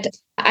say that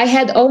I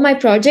had all my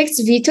projects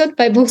vetoed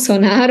by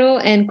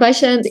Bolsonaro and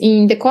questioned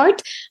in the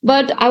court,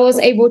 but I was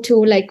able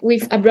to, like,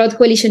 with a broad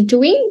coalition, to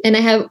win. And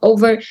I have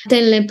over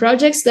 10 land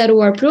projects that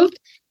were approved.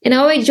 And I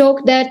always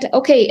joke that,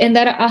 okay, and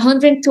there are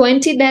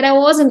 120 that I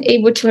wasn't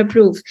able to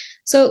approve.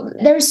 So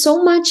there's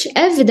so much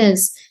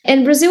evidence.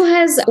 And Brazil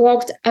has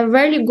walked a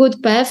very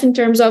good path in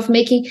terms of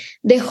making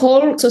the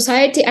whole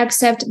society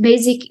accept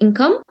basic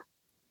income.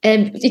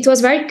 And it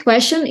was very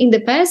questioned in the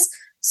past.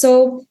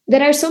 So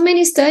there are so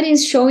many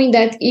studies showing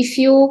that if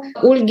you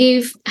will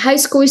give high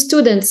school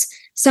students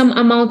some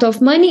amount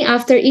of money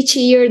after each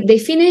year they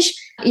finish,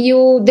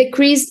 you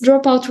decrease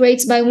dropout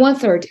rates by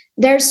 1/3.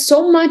 There's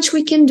so much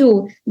we can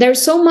do.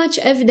 There's so much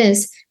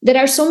evidence. There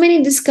are so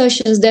many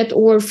discussions that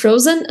were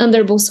frozen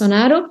under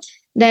Bolsonaro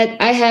that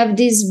I have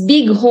this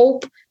big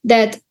hope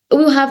that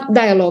we'll have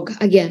dialogue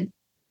again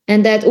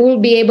and that we'll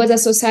be able as a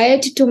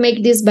society to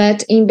make this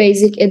bet in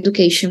basic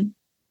education.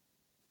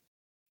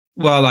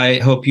 Well, I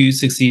hope you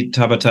succeed,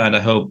 Tabata, and I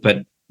hope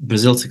that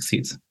Brazil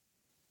succeeds.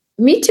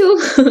 Me too.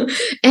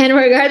 And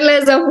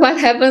regardless of what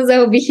happens, I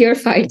will be here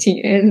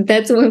fighting. And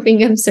that's one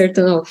thing I'm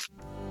certain of.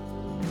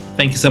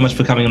 Thank you so much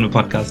for coming on the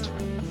podcast.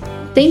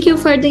 Thank you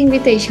for the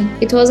invitation.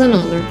 It was an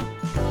honor.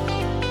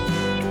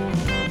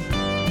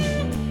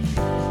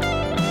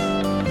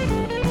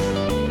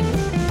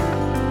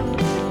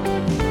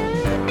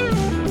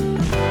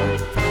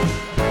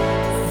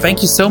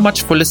 Thank you so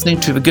much for listening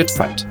to The Good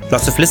Fight.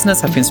 Lots of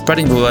listeners have been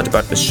spreading the word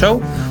about the show.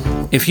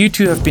 If you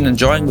too have been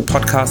enjoying the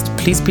podcast,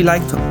 please be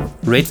like,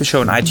 rate the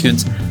show on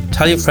iTunes,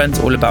 tell your friends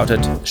all about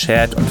it,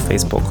 share it on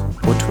Facebook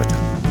or Twitter.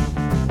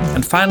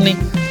 And finally,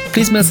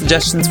 please mail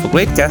suggestions for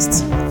great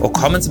guests or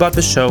comments about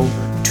the show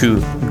to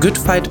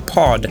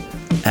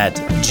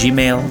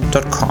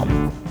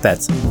goodfightpod@gmail.com.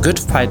 That's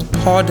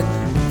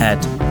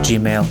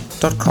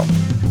goodfightpod@gmail.com.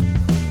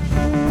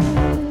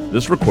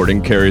 This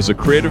recording carries a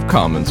Creative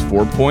Commons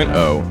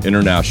 4.0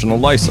 international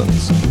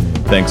license.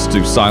 Thanks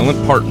to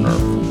Silent Partner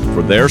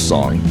for their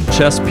song,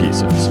 Chess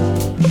Pieces.